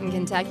Jewelry in Benton,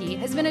 Kentucky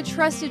has been a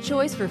trusted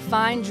choice for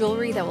fine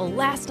jewelry that will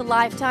last a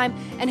lifetime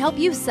and help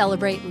you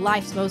celebrate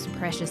life's most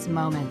precious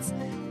moments.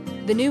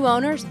 The new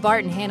owners,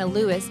 Bart and Hannah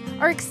Lewis,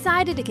 are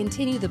excited to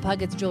continue the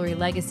Puckett's Jewelry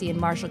legacy in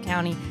Marshall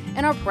County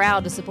and are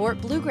proud to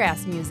support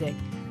bluegrass music.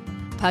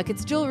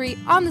 Puckett's Jewelry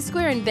on the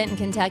Square in Benton,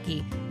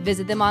 Kentucky.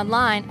 Visit them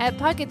online at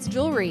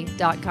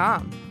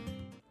puckettsjewelry.com.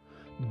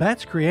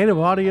 Bats Creative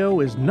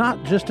Audio is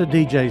not just a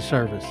DJ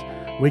service.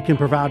 We can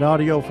provide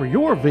audio for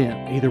your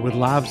event, either with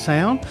live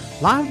sound,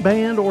 live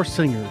band, or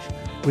singers.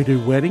 We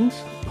do weddings,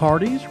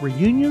 parties,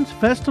 reunions,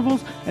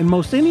 festivals, and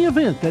most any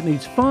event that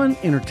needs fun,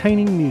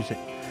 entertaining music.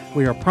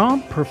 We are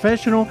prompt,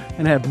 professional,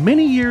 and have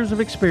many years of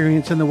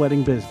experience in the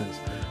wedding business.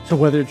 So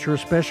whether it's your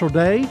special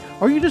day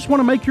or you just want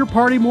to make your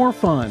party more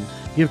fun,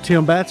 give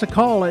Tim Batts a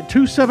call at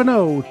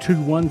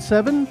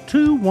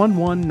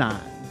 270-217-2119.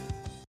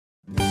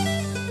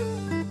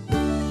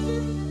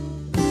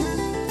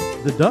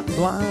 The Duck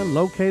Blind,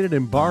 located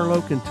in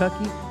Barlow,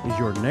 Kentucky, is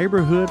your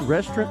neighborhood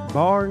restaurant,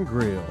 bar, and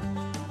grill.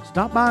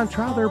 Stop by and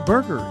try their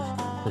burgers,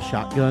 the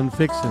shotgun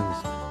fixins,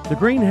 the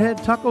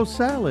greenhead taco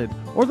salad,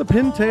 or the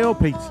pintail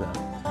pizza.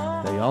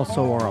 They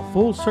also are a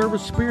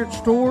full-service spirit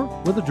store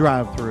with a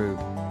drive-thru.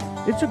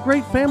 It's a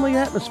great family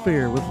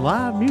atmosphere with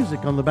live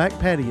music on the back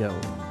patio.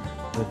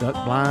 The Duck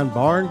Blind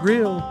Bar and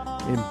Grill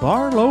in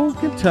Barlow,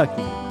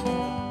 Kentucky.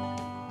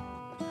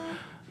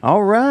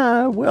 All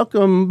right,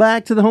 welcome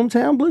back to the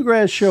Hometown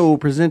Bluegrass Show,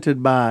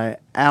 presented by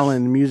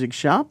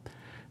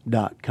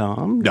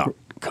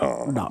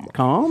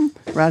AllenMusicShop.com.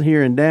 Right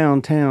here in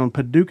downtown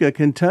Paducah,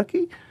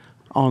 Kentucky,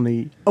 on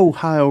the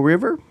Ohio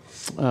River,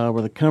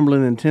 where the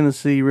Cumberland and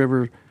Tennessee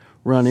River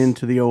run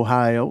into the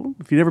Ohio.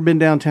 If you've never been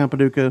downtown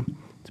Paducah,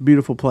 it's a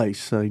beautiful place,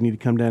 so you need to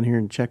come down here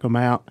and check them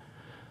out.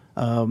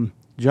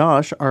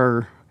 Josh,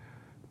 our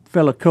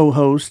fellow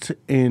co-host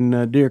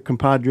and dear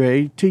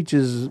compadre,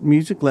 teaches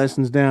music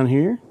lessons down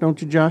here,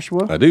 don't you,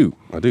 Joshua? I do.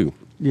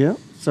 Yeah.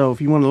 So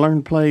if you want to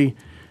learn to play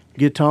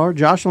guitar,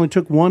 Josh only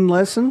took one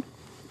lesson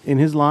in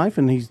his life,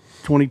 and he's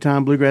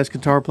 20-time Bluegrass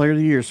Guitar Player of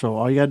the Year. So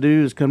all you got to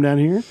do is come down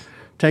here,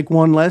 take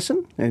one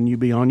lesson, and you'll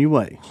be on your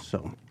way.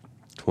 So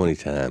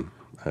 20-time.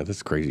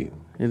 That's crazy.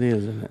 It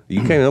is, isn't it?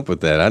 You came up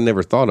with that. I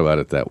never thought about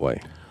it that way.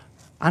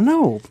 I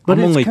know, but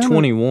I'm it's only kinda,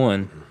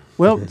 21.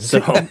 Well, So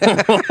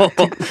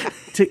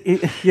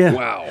yeah.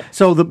 Wow.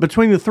 So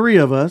between the three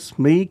of us,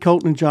 me,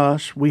 Colton, and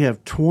Josh, we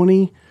have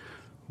 20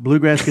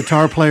 Bluegrass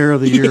Guitar Player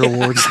of the Year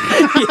awards.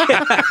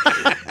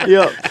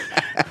 Yep.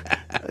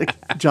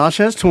 Josh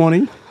has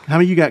 20. How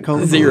many you got,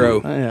 Colton?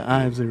 0. Yeah,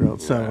 I have 0.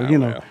 So,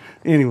 Wow.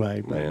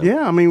 anyway. But Man.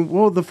 yeah, I mean,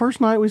 well, the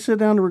first night we sat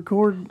down to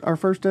record our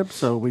first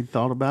episode, we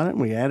thought about it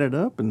and we added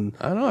up. And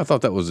I know. I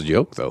thought that was a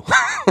joke, though.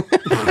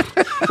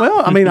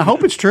 well, I mean, I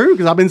hope it's true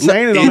because I've been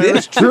saying it on It there.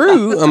 is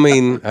true. I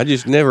mean, I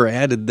just never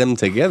added them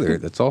together.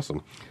 That's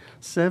awesome.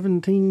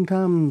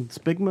 17-time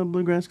Spigma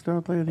Bluegrass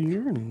Guitar Player of the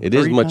Year. And It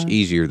is 3 much times.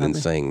 easier than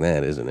saying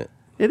that, isn't it?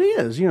 It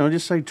is.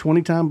 Just say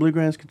 20-time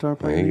Bluegrass Guitar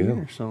Player of the There you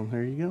Year. So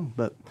there you go.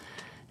 But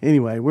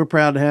anyway, we're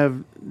proud to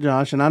have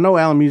Josh, and I know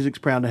Allen Music's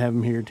proud to have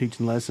him here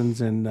teaching lessons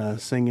and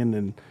singing.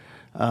 And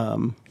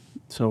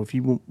so if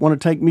you want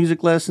to take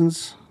music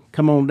lessons,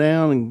 come on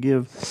down and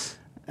give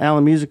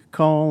Allen Music a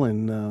call,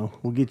 and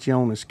we'll get you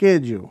on the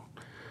schedule.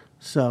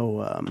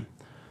 So,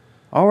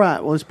 all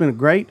right. Well, it's been a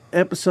great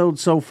episode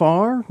so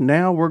far.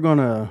 Now we're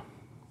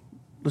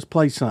let's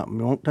play something.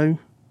 You want to?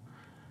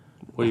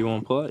 what do you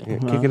want to play? Yeah,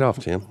 kick it off,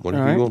 Tim. What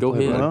All do you right. want to Go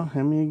play? ahead. buddy? Well,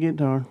 hand me a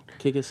guitar.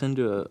 Kick us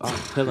into a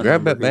acapella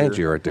Grab that number here.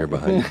 banjo right there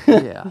behind you.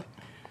 Yeah.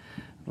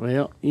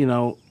 Well,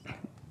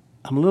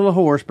 I'm a little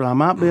hoarse, but I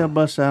might be able to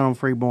bust out on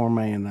Freeborn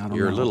Man. I don't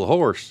You're know. a little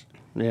horse.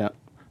 Yeah,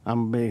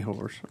 I'm a big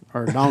horse.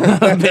 Or donkey.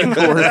 Big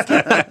horse.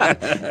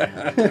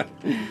 I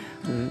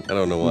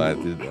don't know why I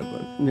did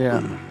that, but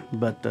Yeah,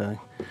 but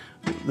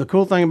the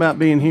cool thing about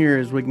being here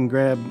is we can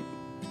grab,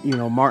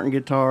 Martin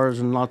guitars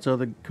and lots of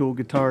other cool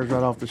guitars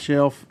right off the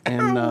shelf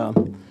and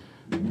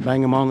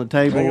bang them on the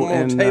table. Bang 'em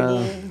on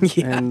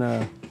the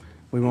and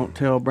we won't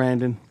tell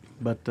Brandon,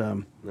 but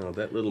no,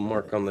 that little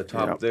mark on the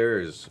top there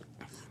is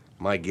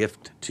my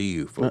gift to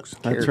you, folks.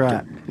 that's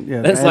right.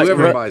 Yeah, That's like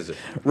Whoever Ru- buys it.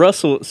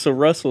 Russell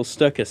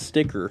stuck a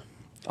sticker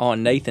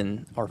on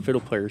Nathan, our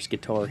fiddle player's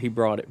guitar. He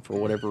brought it for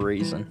whatever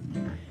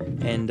reason,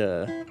 and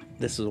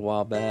this is a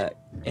while back,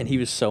 and he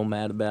was so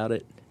mad about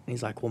it. And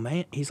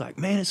he's like,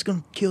 man, it's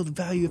gonna kill the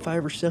value if I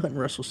ever sell it. And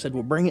Russell said,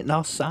 well, bring it and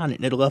I'll sign it,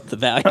 and it'll up the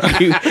value.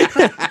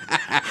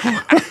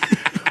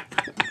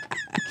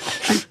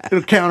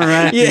 it'll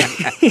counteract. Yeah.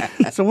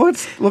 So what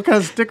kind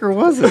of sticker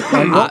was it?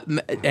 Like,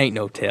 Ain't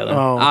no telling.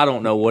 Oh. I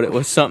don't know what it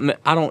was. Something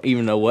I don't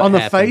even know what On the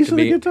happened face to of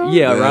the be. guitar?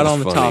 Yeah, right That's on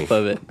the funny. top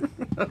of it.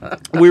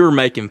 We were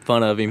making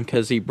fun of him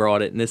because he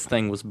brought it, and this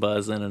thing was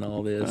buzzing and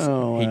all this.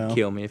 Oh, wow. He'd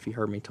kill me if he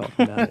heard me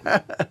talking about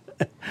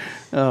it.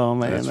 Oh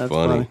man, That's that's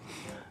funny.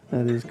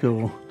 funny. That is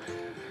cool.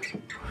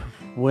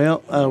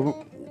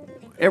 Well,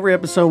 every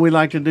episode we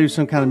like to do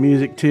some kind of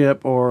music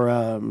tip or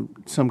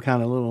some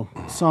kind of little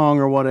song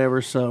or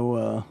whatever.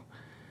 So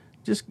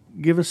just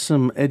give us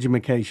some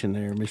education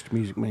there, Mr.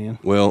 Music Man.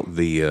 Well,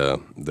 the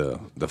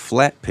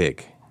flat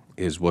pick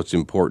is what's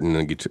important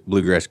in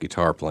bluegrass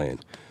guitar playing.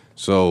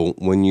 So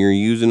when you're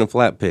using a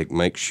flat pick,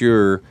 make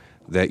sure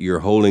that you're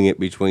holding it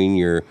between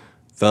your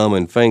thumb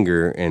and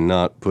finger and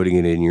not putting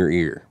it in your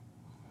ear.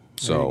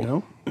 There you So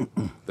go.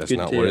 that's Good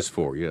not tip. what it's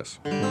for. Yes.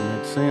 That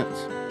makes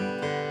sense.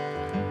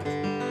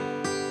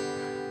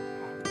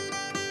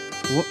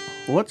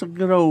 What's a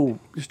good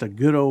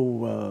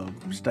old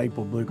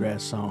staple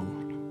bluegrass song?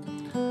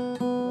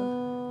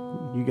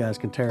 You guys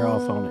can tear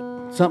off on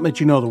it. Something that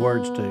you know the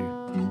words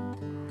to.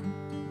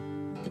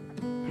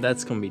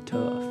 That's gonna be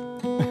tough.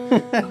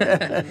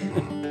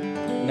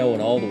 Knowing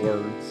all the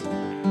words.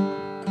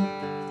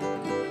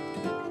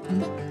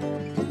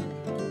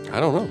 I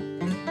don't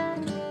know.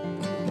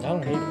 I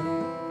don't hate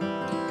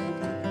it.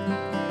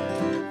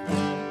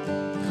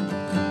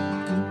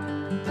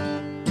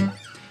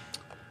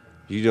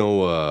 You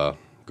know,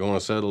 going to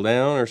settle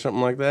down or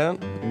something like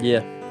that?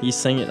 Yeah, you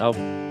sing it, I'll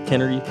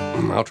tenor you.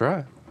 I'll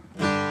try.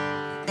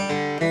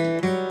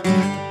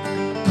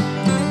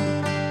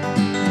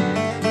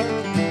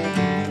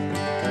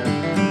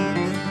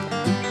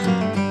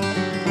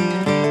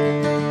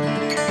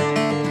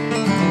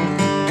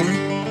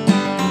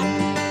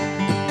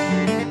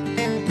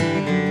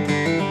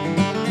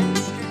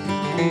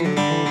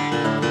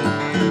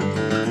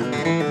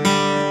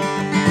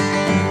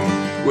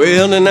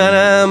 Well, tonight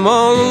I'm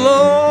all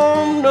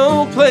alone,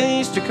 no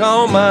place to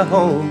call my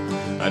home.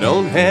 I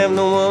don't have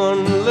no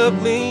one to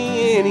love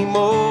me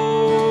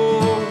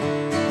anymore.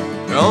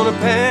 Gonna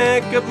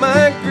pack up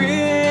my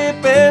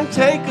grip and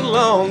take a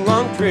long,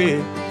 long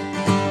trip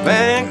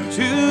back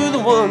to the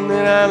one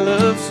that I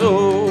love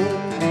so.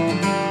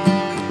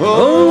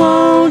 Oh,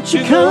 won't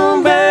you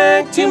come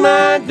back to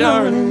my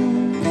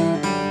darling,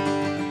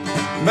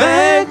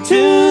 back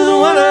to the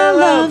one I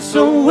love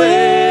so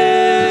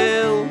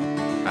well.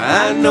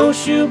 I know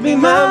she'll be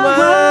my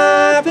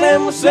wife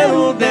and we'll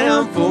settle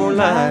down for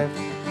life,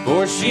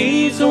 for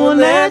she's the one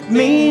that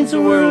means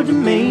the world to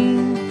me.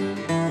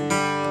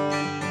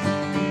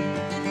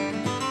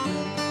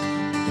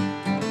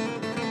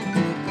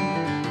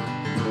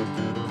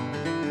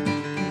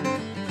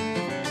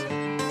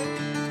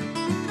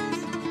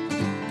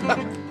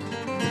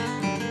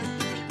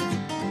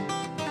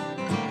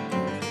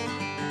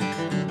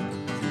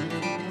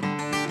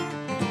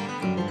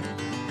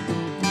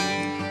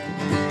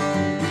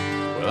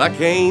 I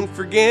can't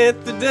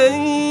forget the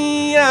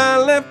day I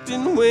left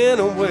and went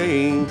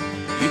away.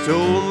 You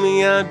told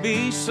me I'd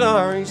be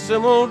sorry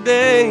some old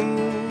day.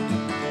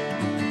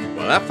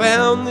 Well, I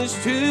found this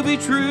to be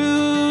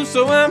true,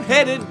 so I'm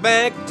headed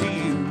back to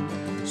you.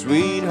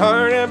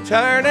 Sweetheart, I'm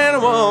tired and I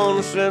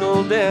want to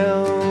settle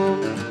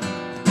down.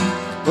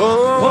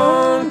 Oh,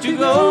 won't you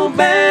go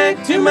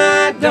back to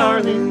my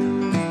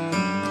darling,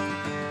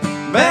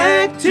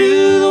 back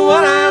to the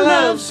one I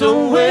love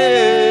so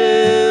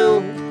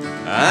well.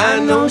 I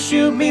know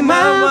she'll be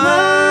my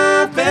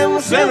wife and we'll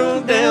settle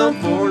down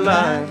for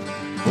life,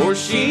 for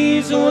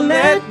she's the one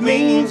that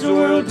means the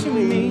world to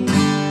me.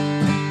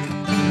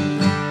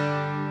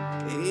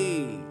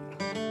 Hey.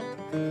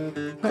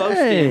 Close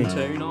Hey. to in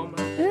tune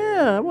almost.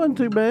 Yeah, it wasn't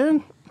too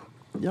bad.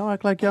 Y'all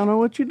act like y'all know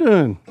what you're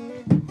doing.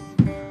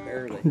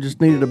 Barely.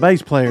 Just needed a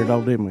bass player,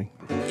 though, didn't we?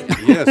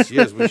 Yes,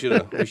 we should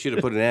have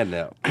put an ad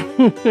out.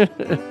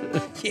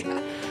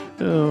 Yeah.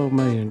 Oh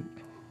man.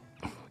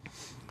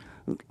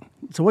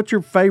 So, what's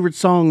your favorite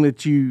song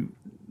that you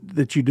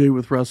do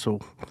with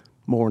Russell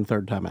more than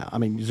Third Time Out? I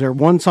mean, is there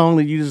one song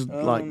that you just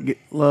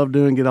love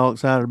doing, get all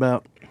excited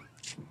about?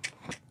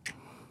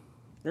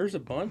 There's a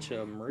bunch of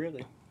them,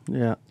 really.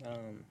 Yeah.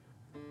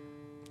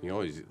 You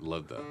always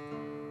love that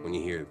when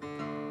you hear.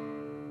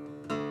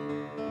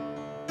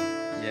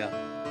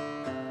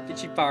 Yeah.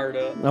 Get you fired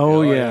up.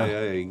 Oh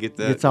yeah. You get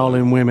that. It's all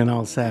in women,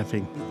 all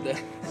sappy. Do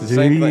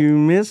Same you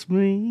thing. miss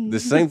me? The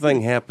same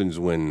thing happens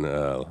when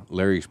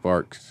Larry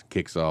Sparks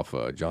kicks off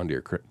a John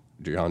Deere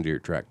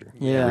tractor.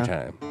 Yeah. Every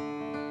time.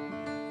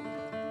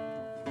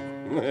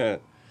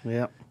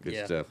 Yep. Good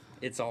Yeah. stuff.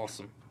 It's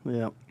awesome.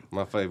 Yep.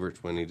 My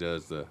favorite's when he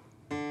does the.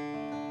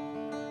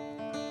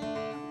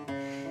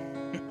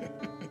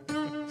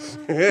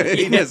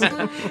 He does.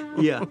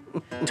 Yeah.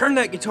 Turn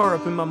that guitar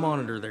up in my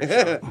monitor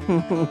there.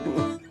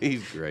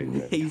 He's great.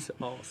 Man. He's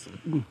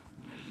awesome.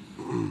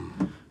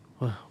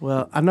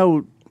 Well, I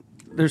know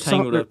there's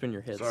Tangled up in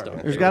your head Sorry, stuff.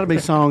 man. There's got to be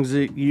songs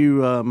that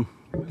you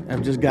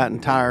have just gotten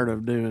tired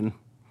of doing.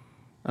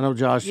 I know,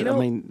 Josh. You know- I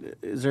mean,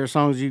 is there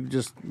songs you've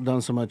just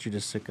done so much you're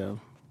just sick of?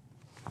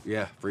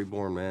 Yeah,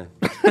 Freeborn, man.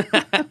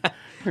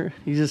 You're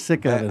just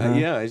sick of it, huh?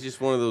 Yeah, it's just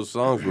one of those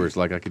songs where it's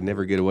like I could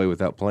never get away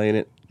without playing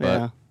it. But,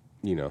 Yeah.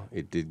 you know,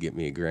 it did get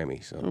me a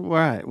Grammy, so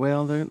Right.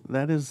 Well,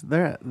 that is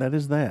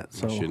that.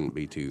 So I shouldn't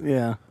be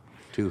too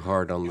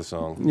hard on the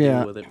song. Yeah.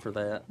 Deal with it for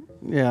that.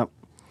 Yeah.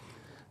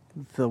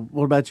 So,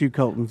 what about you,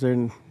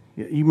 Colton?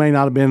 You may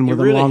not have been It with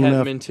really them long hasn't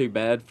enough. been too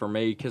bad for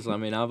me because, I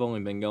mean, I've only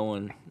been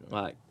going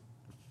like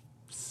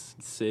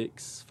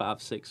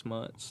 5-6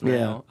 months now.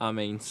 Yeah. I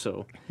mean,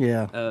 so.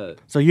 Yeah.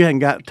 So you hadn't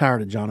got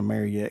tired of John and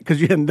Mary yet because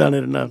you hadn't done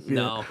it enough yet.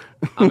 No.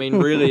 I mean,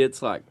 really,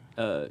 it's like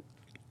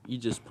you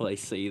just play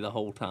C the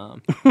whole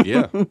time.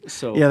 Yeah.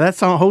 So Yeah, that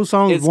whole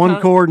song is It's one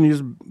kinda- chord and you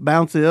just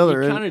bounce the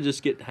other. you kind of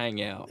just get to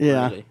hang out.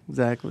 Yeah, Really.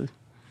 exactly.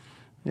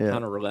 Yeah.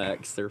 Kind of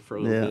relax there for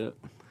a little Yeah. bit.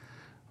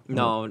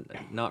 No,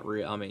 not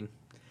real. I mean,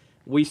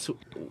 we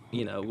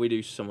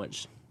do so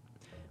much.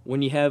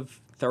 When you have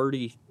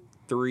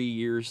 33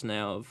 years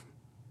now of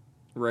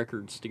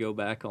records to go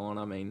back on,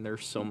 I mean,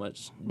 there's so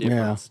much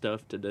different Yeah.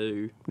 stuff to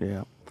do.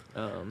 Yeah.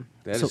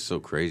 That is so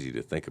crazy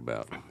to think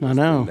about. I It's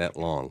know. been that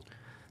long.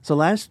 So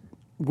last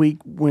week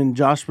when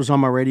Josh was on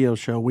my radio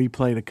show, we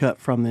played a cut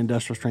from the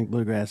Industrial Strength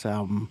Bluegrass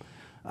album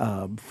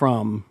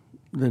from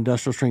the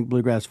Industrial Strength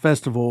Bluegrass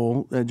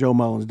Festival that Joe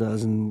Mullins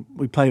does, and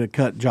we played a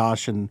cut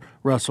Josh and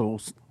Russell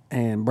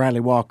and Bradley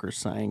Walker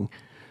sang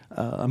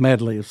a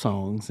medley of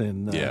songs.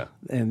 And Yeah.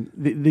 And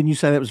didn't you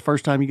say that was the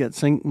first time you got to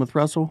sing with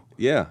Russell?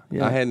 Yeah.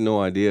 Yeah. I had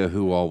no idea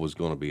who all was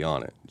going to be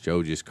on it.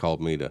 Joe just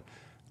called me to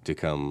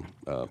come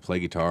play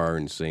guitar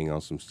and sing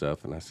on some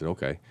stuff, and I said,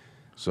 okay.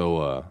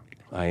 So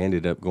I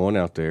ended up going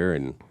out there,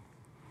 and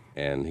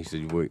he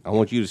said, "I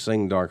want you to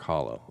sing Dark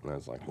Hollow." And I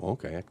was like, well,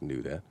 okay, I can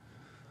do that.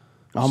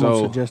 I almost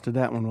So- suggested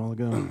that one a while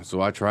ago.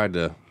 So I tried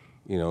to,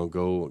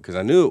 go, because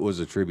I knew it was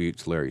a tribute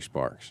to Larry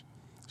Sparks.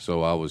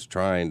 So I was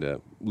trying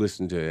to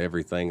listen to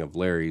everything of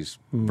Larry's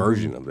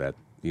version of that,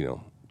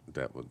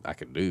 I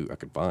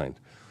could find.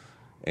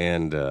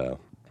 And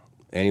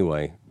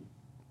anyway,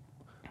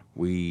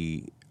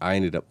 I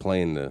ended up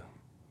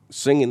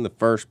singing the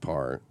first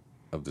part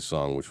of the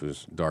song, which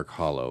was Dark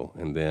Hollow,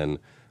 and then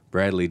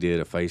Bradley did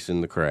A Face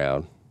in the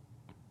Crowd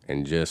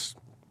and just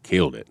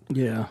killed it.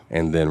 Yeah.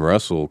 And then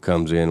Russell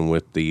comes in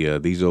with the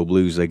These Old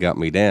Blues, They Got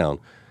Me Down.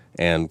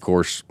 And, of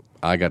course,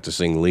 I got to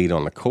sing lead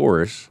on the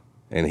chorus,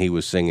 and he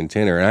was singing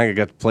tenor. And I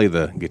got to play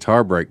the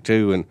guitar break,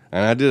 too. And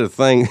I did a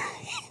thing.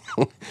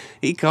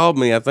 He called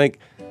me, I think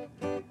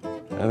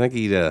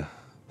he'd, I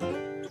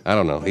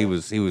don't know. He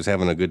was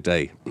having a good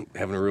day,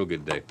 having a real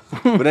good day.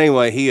 But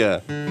anyway,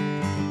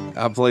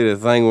 I played a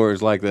thing where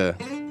it's like where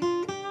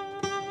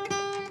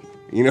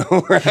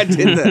I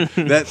did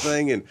that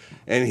thing,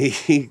 and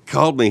he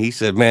called me. He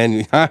said,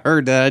 "Man, I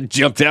heard that. I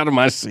jumped out of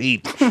my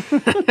seat."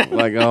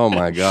 Like, oh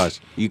my gosh,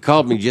 you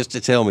called me just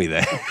to tell me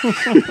that.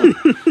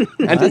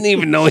 I didn't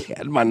even know he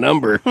had my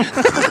number.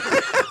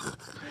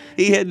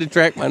 He had to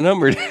track my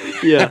number.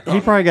 Yeah. He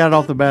probably got it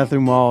off the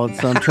bathroom wall at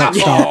some truck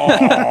stop.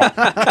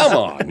 Oh, come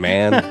on,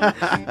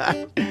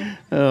 man.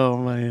 Oh,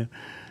 man.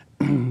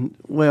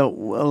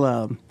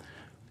 Well,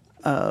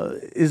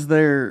 is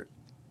there...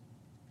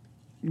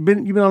 You've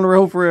been on the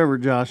road forever,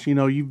 Josh.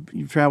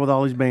 You've traveled with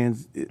all these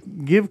bands.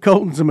 Give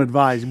Colton some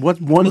advice.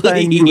 What's one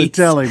thing you would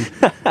tell him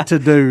to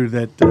do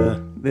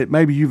that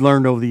maybe you've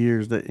learned over the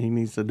years that he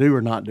needs to do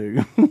or not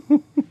do?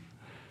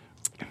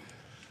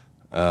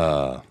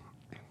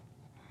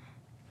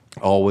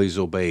 Always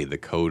obey the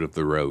code of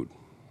the road.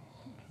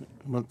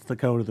 What's the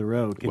code of the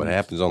road? What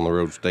happens on the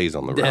road stays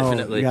on the road.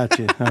 Definitely. Oh,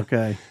 gotcha.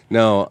 Okay.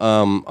 No,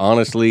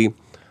 honestly,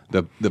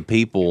 the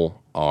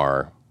people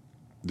are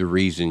the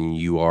reason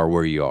you are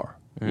where you are.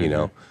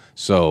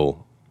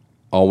 So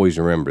always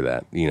remember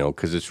that.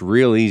 Because it's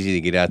real easy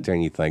to get out there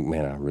and you think,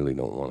 man, I really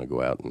don't want to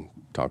go out and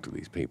talk to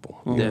these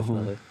people.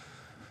 Definitely.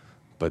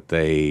 But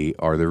they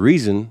are the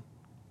reason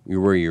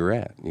you're where you're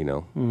at.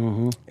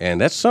 Mm-hmm.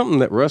 And that's something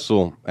that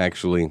Russell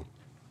actually,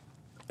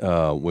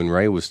 when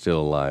Ray was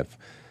still alive,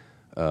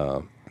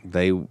 when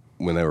they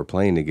were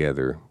playing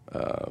together,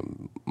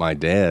 my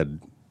dad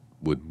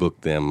would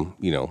book them,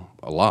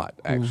 a lot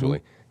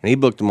actually, and he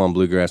booked them on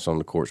Bluegrass on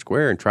the Court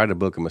Square and tried to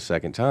book them a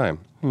second time,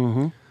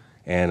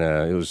 and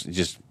it was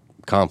just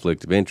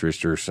conflict of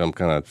interest or some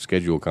kind of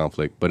schedule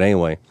conflict. But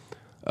anyway,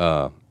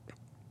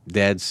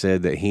 Dad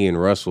said that he and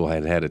Russell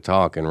had a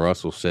talk, and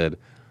Russell said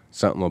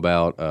something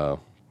about,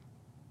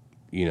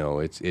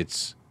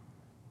 it's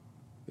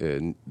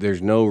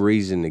there's no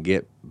reason to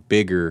get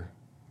bigger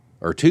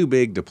or too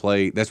big to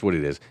play. That's what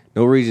it is.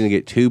 No reason to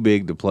get too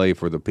big to play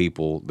for the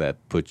people that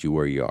put you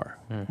where you are.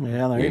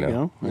 Yeah, there you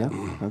go. Yeah,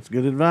 that's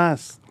good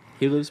advice.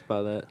 He lives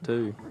by that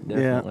too.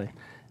 Definitely.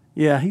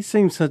 Yeah, he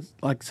seems I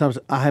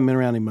haven't been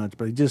around him much,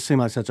 but he just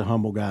seemed like such a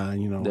humble guy,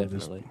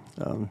 Definitely.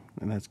 And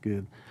that's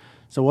good.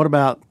 So what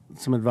about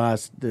some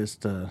advice,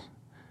 just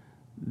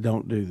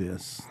don't do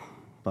this?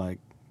 Like,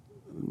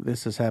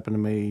 this has happened to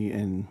me,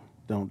 and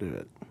don't do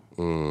it.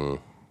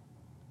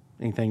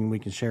 Anything we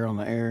can share on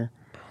the air?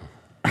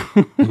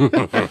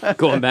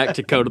 Going back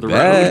to code of the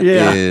That road.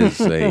 is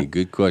a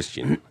good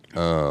question.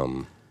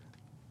 So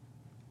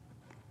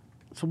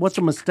what's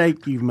a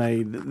mistake you've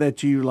made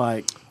that you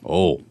like?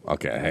 Oh,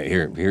 okay. Hey,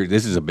 here.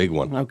 This is a big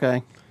one.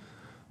 Okay.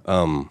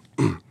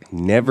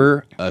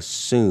 Never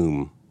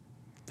assume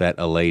that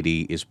a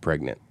lady is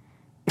pregnant.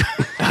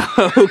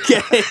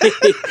 Okay.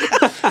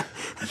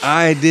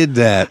 I did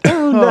that,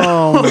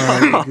 Oh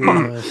my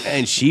gosh.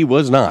 and she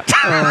was not.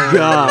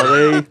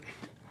 Golly.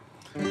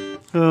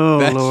 Oh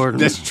That's, Lord.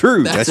 that's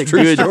true. That's a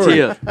true good story.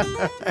 tip.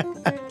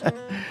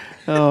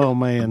 Oh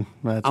man.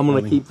 That's I'm going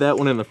to funny. keep that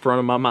one in the front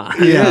of my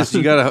mind. Yes,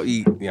 you gotta.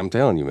 I'm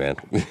telling you, man.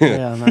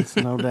 Yeah, that's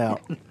no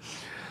doubt.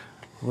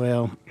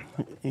 Well,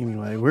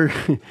 anyway, we're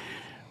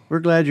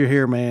glad you're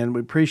here, man.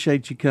 We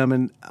appreciate you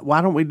coming.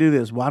 Why don't we do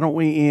this? Why don't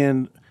we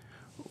end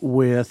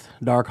with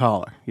Dark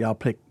Holler? Y'all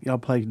play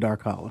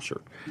Dark Holler.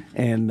 Sure.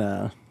 And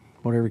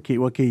what key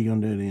you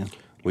gonna do it in?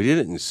 We did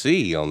it in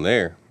C on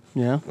there.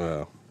 Yeah?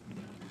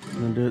 You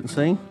gonna do it and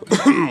sing?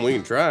 We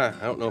can try.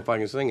 I don't know if I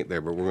can sing it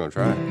there, but we're gonna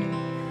try.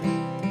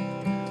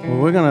 Well,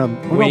 we're gonna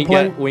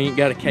play. We ain't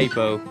got a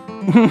capo.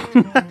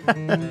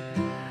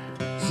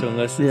 So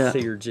unless it's Yeah.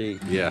 C or G.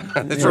 Yeah,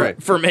 that's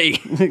right. For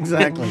me.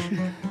 Exactly.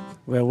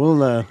 Well,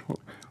 we're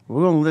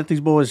gonna let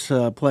these boys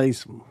play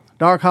some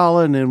Dark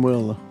Holler, and then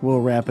we'll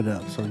wrap it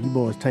up. So you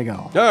boys take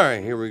off. All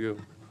right, here we go.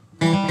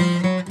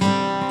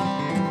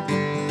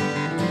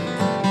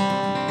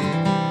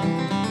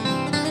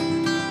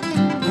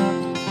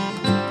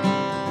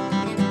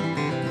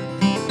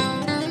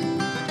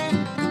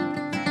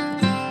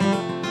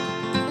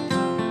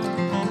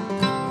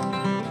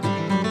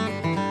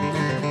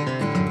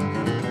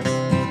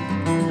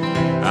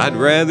 I'd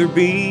rather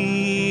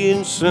be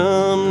in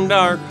some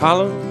dark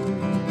hollow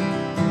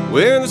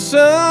where the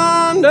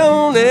sun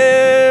don't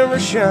ever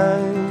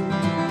shine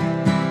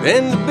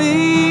than to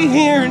be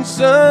here in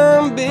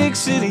some big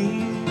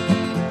city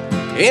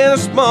in a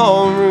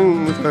small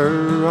room with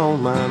her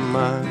on my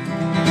mind.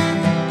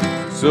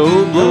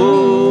 So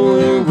blow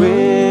your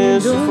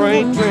whistle,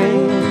 freight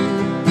train,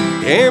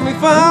 carry me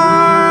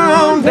far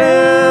on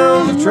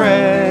down the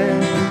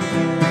track.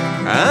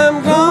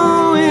 I'm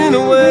going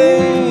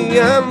away,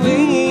 I'm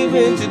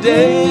leaving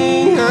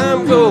today.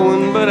 I'm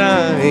going, but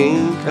I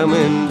ain't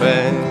coming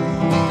back.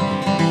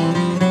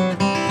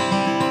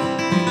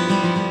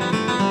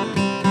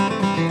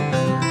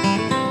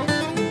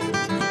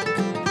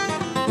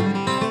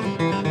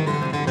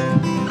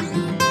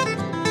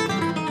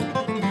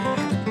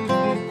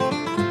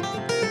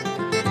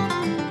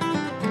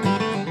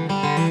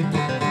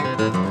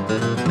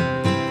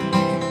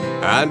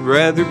 I'd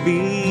rather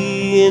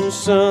be in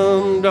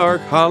some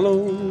dark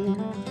hollow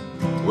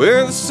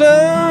where the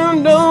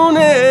sun don't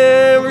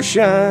ever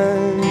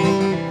shine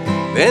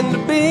than to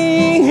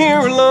be here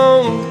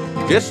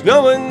alone, just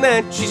knowing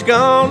that she's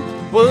gone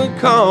would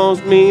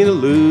cause me to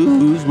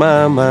lose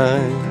my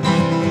mind.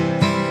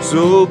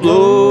 So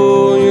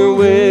blow your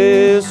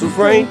whistle,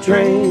 freight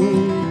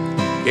train,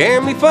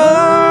 carry me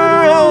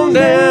far on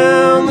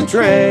down the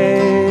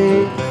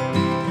track.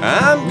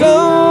 I'm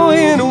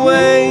going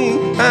away,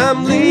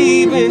 I'm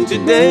leaving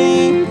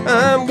today.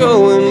 I'm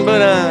going,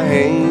 but I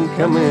ain't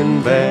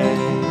coming back.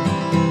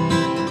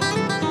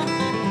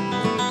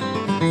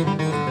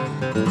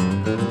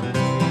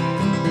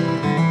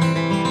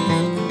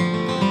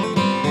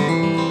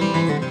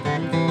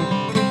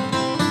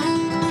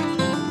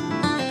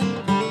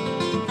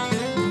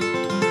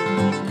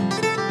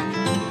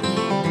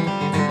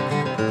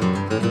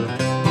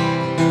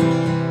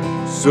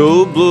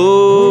 So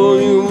blow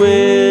your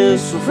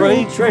whistle,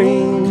 freight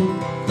train,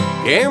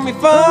 carry me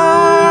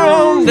far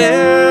on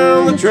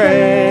down the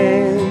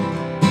track.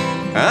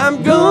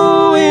 I'm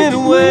going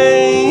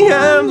away,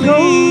 I'm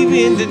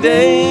leaving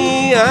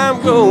today.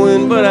 I'm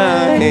going, but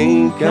I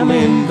ain't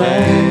coming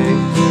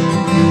back.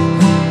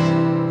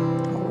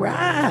 All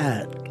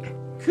right.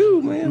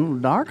 Cool,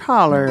 man. Dark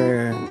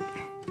Holler.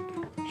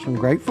 Some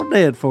Grateful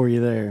Dead for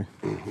you there.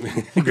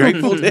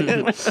 Grateful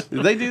Dead.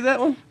 Did they do that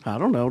one? I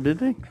don't know, did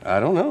they? I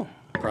don't know.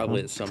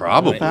 Probably at some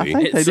Probably. point. I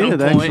think At they some did,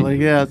 point.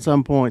 actually. Yeah, at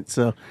some point.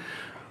 So,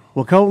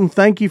 well, Colton,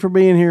 thank you for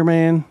being here,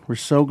 man. We're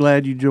so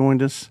glad you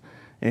joined us.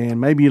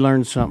 And maybe you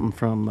learned something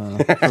from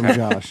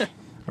Josh.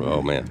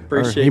 Oh, man.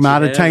 Or Appreciate he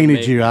might have having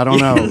tainted me. you. I don't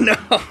know.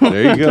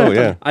 There you go,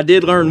 yeah. I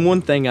did learn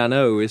one thing I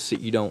know is that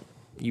you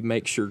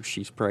make sure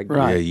she's pregnant.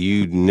 Right. Yeah,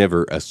 you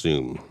never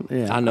assume.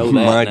 Yeah. I know that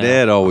My now.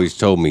 dad always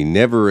told me,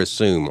 never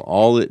assume.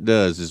 All it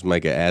does is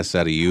make an ass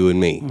out of you and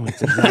me.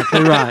 That's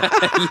exactly right.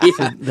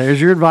 So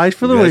there's your advice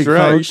for the That's week,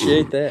 right. folks.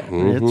 Appreciate that.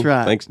 That's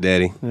right. Thanks,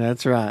 Daddy.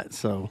 That's right.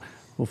 So,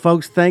 well,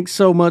 folks, thanks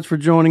so much for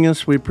joining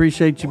us. We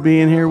appreciate you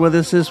being here with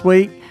us this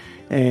week.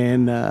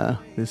 And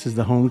this is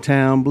the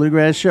Hometown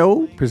Bluegrass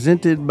Show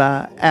presented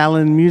by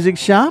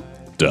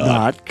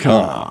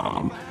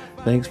AllenMusicShop.com.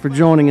 Thanks for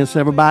joining us,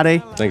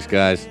 everybody. Thanks,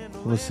 guys.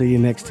 We'll see you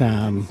next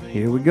time.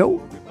 Here we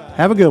go.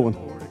 Have a good one.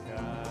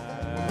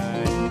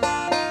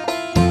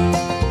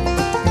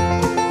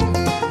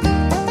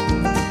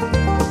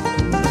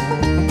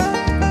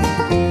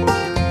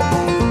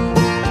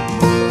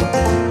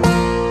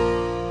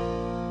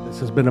 This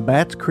has been a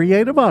Bats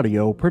Creative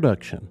Audio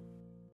production.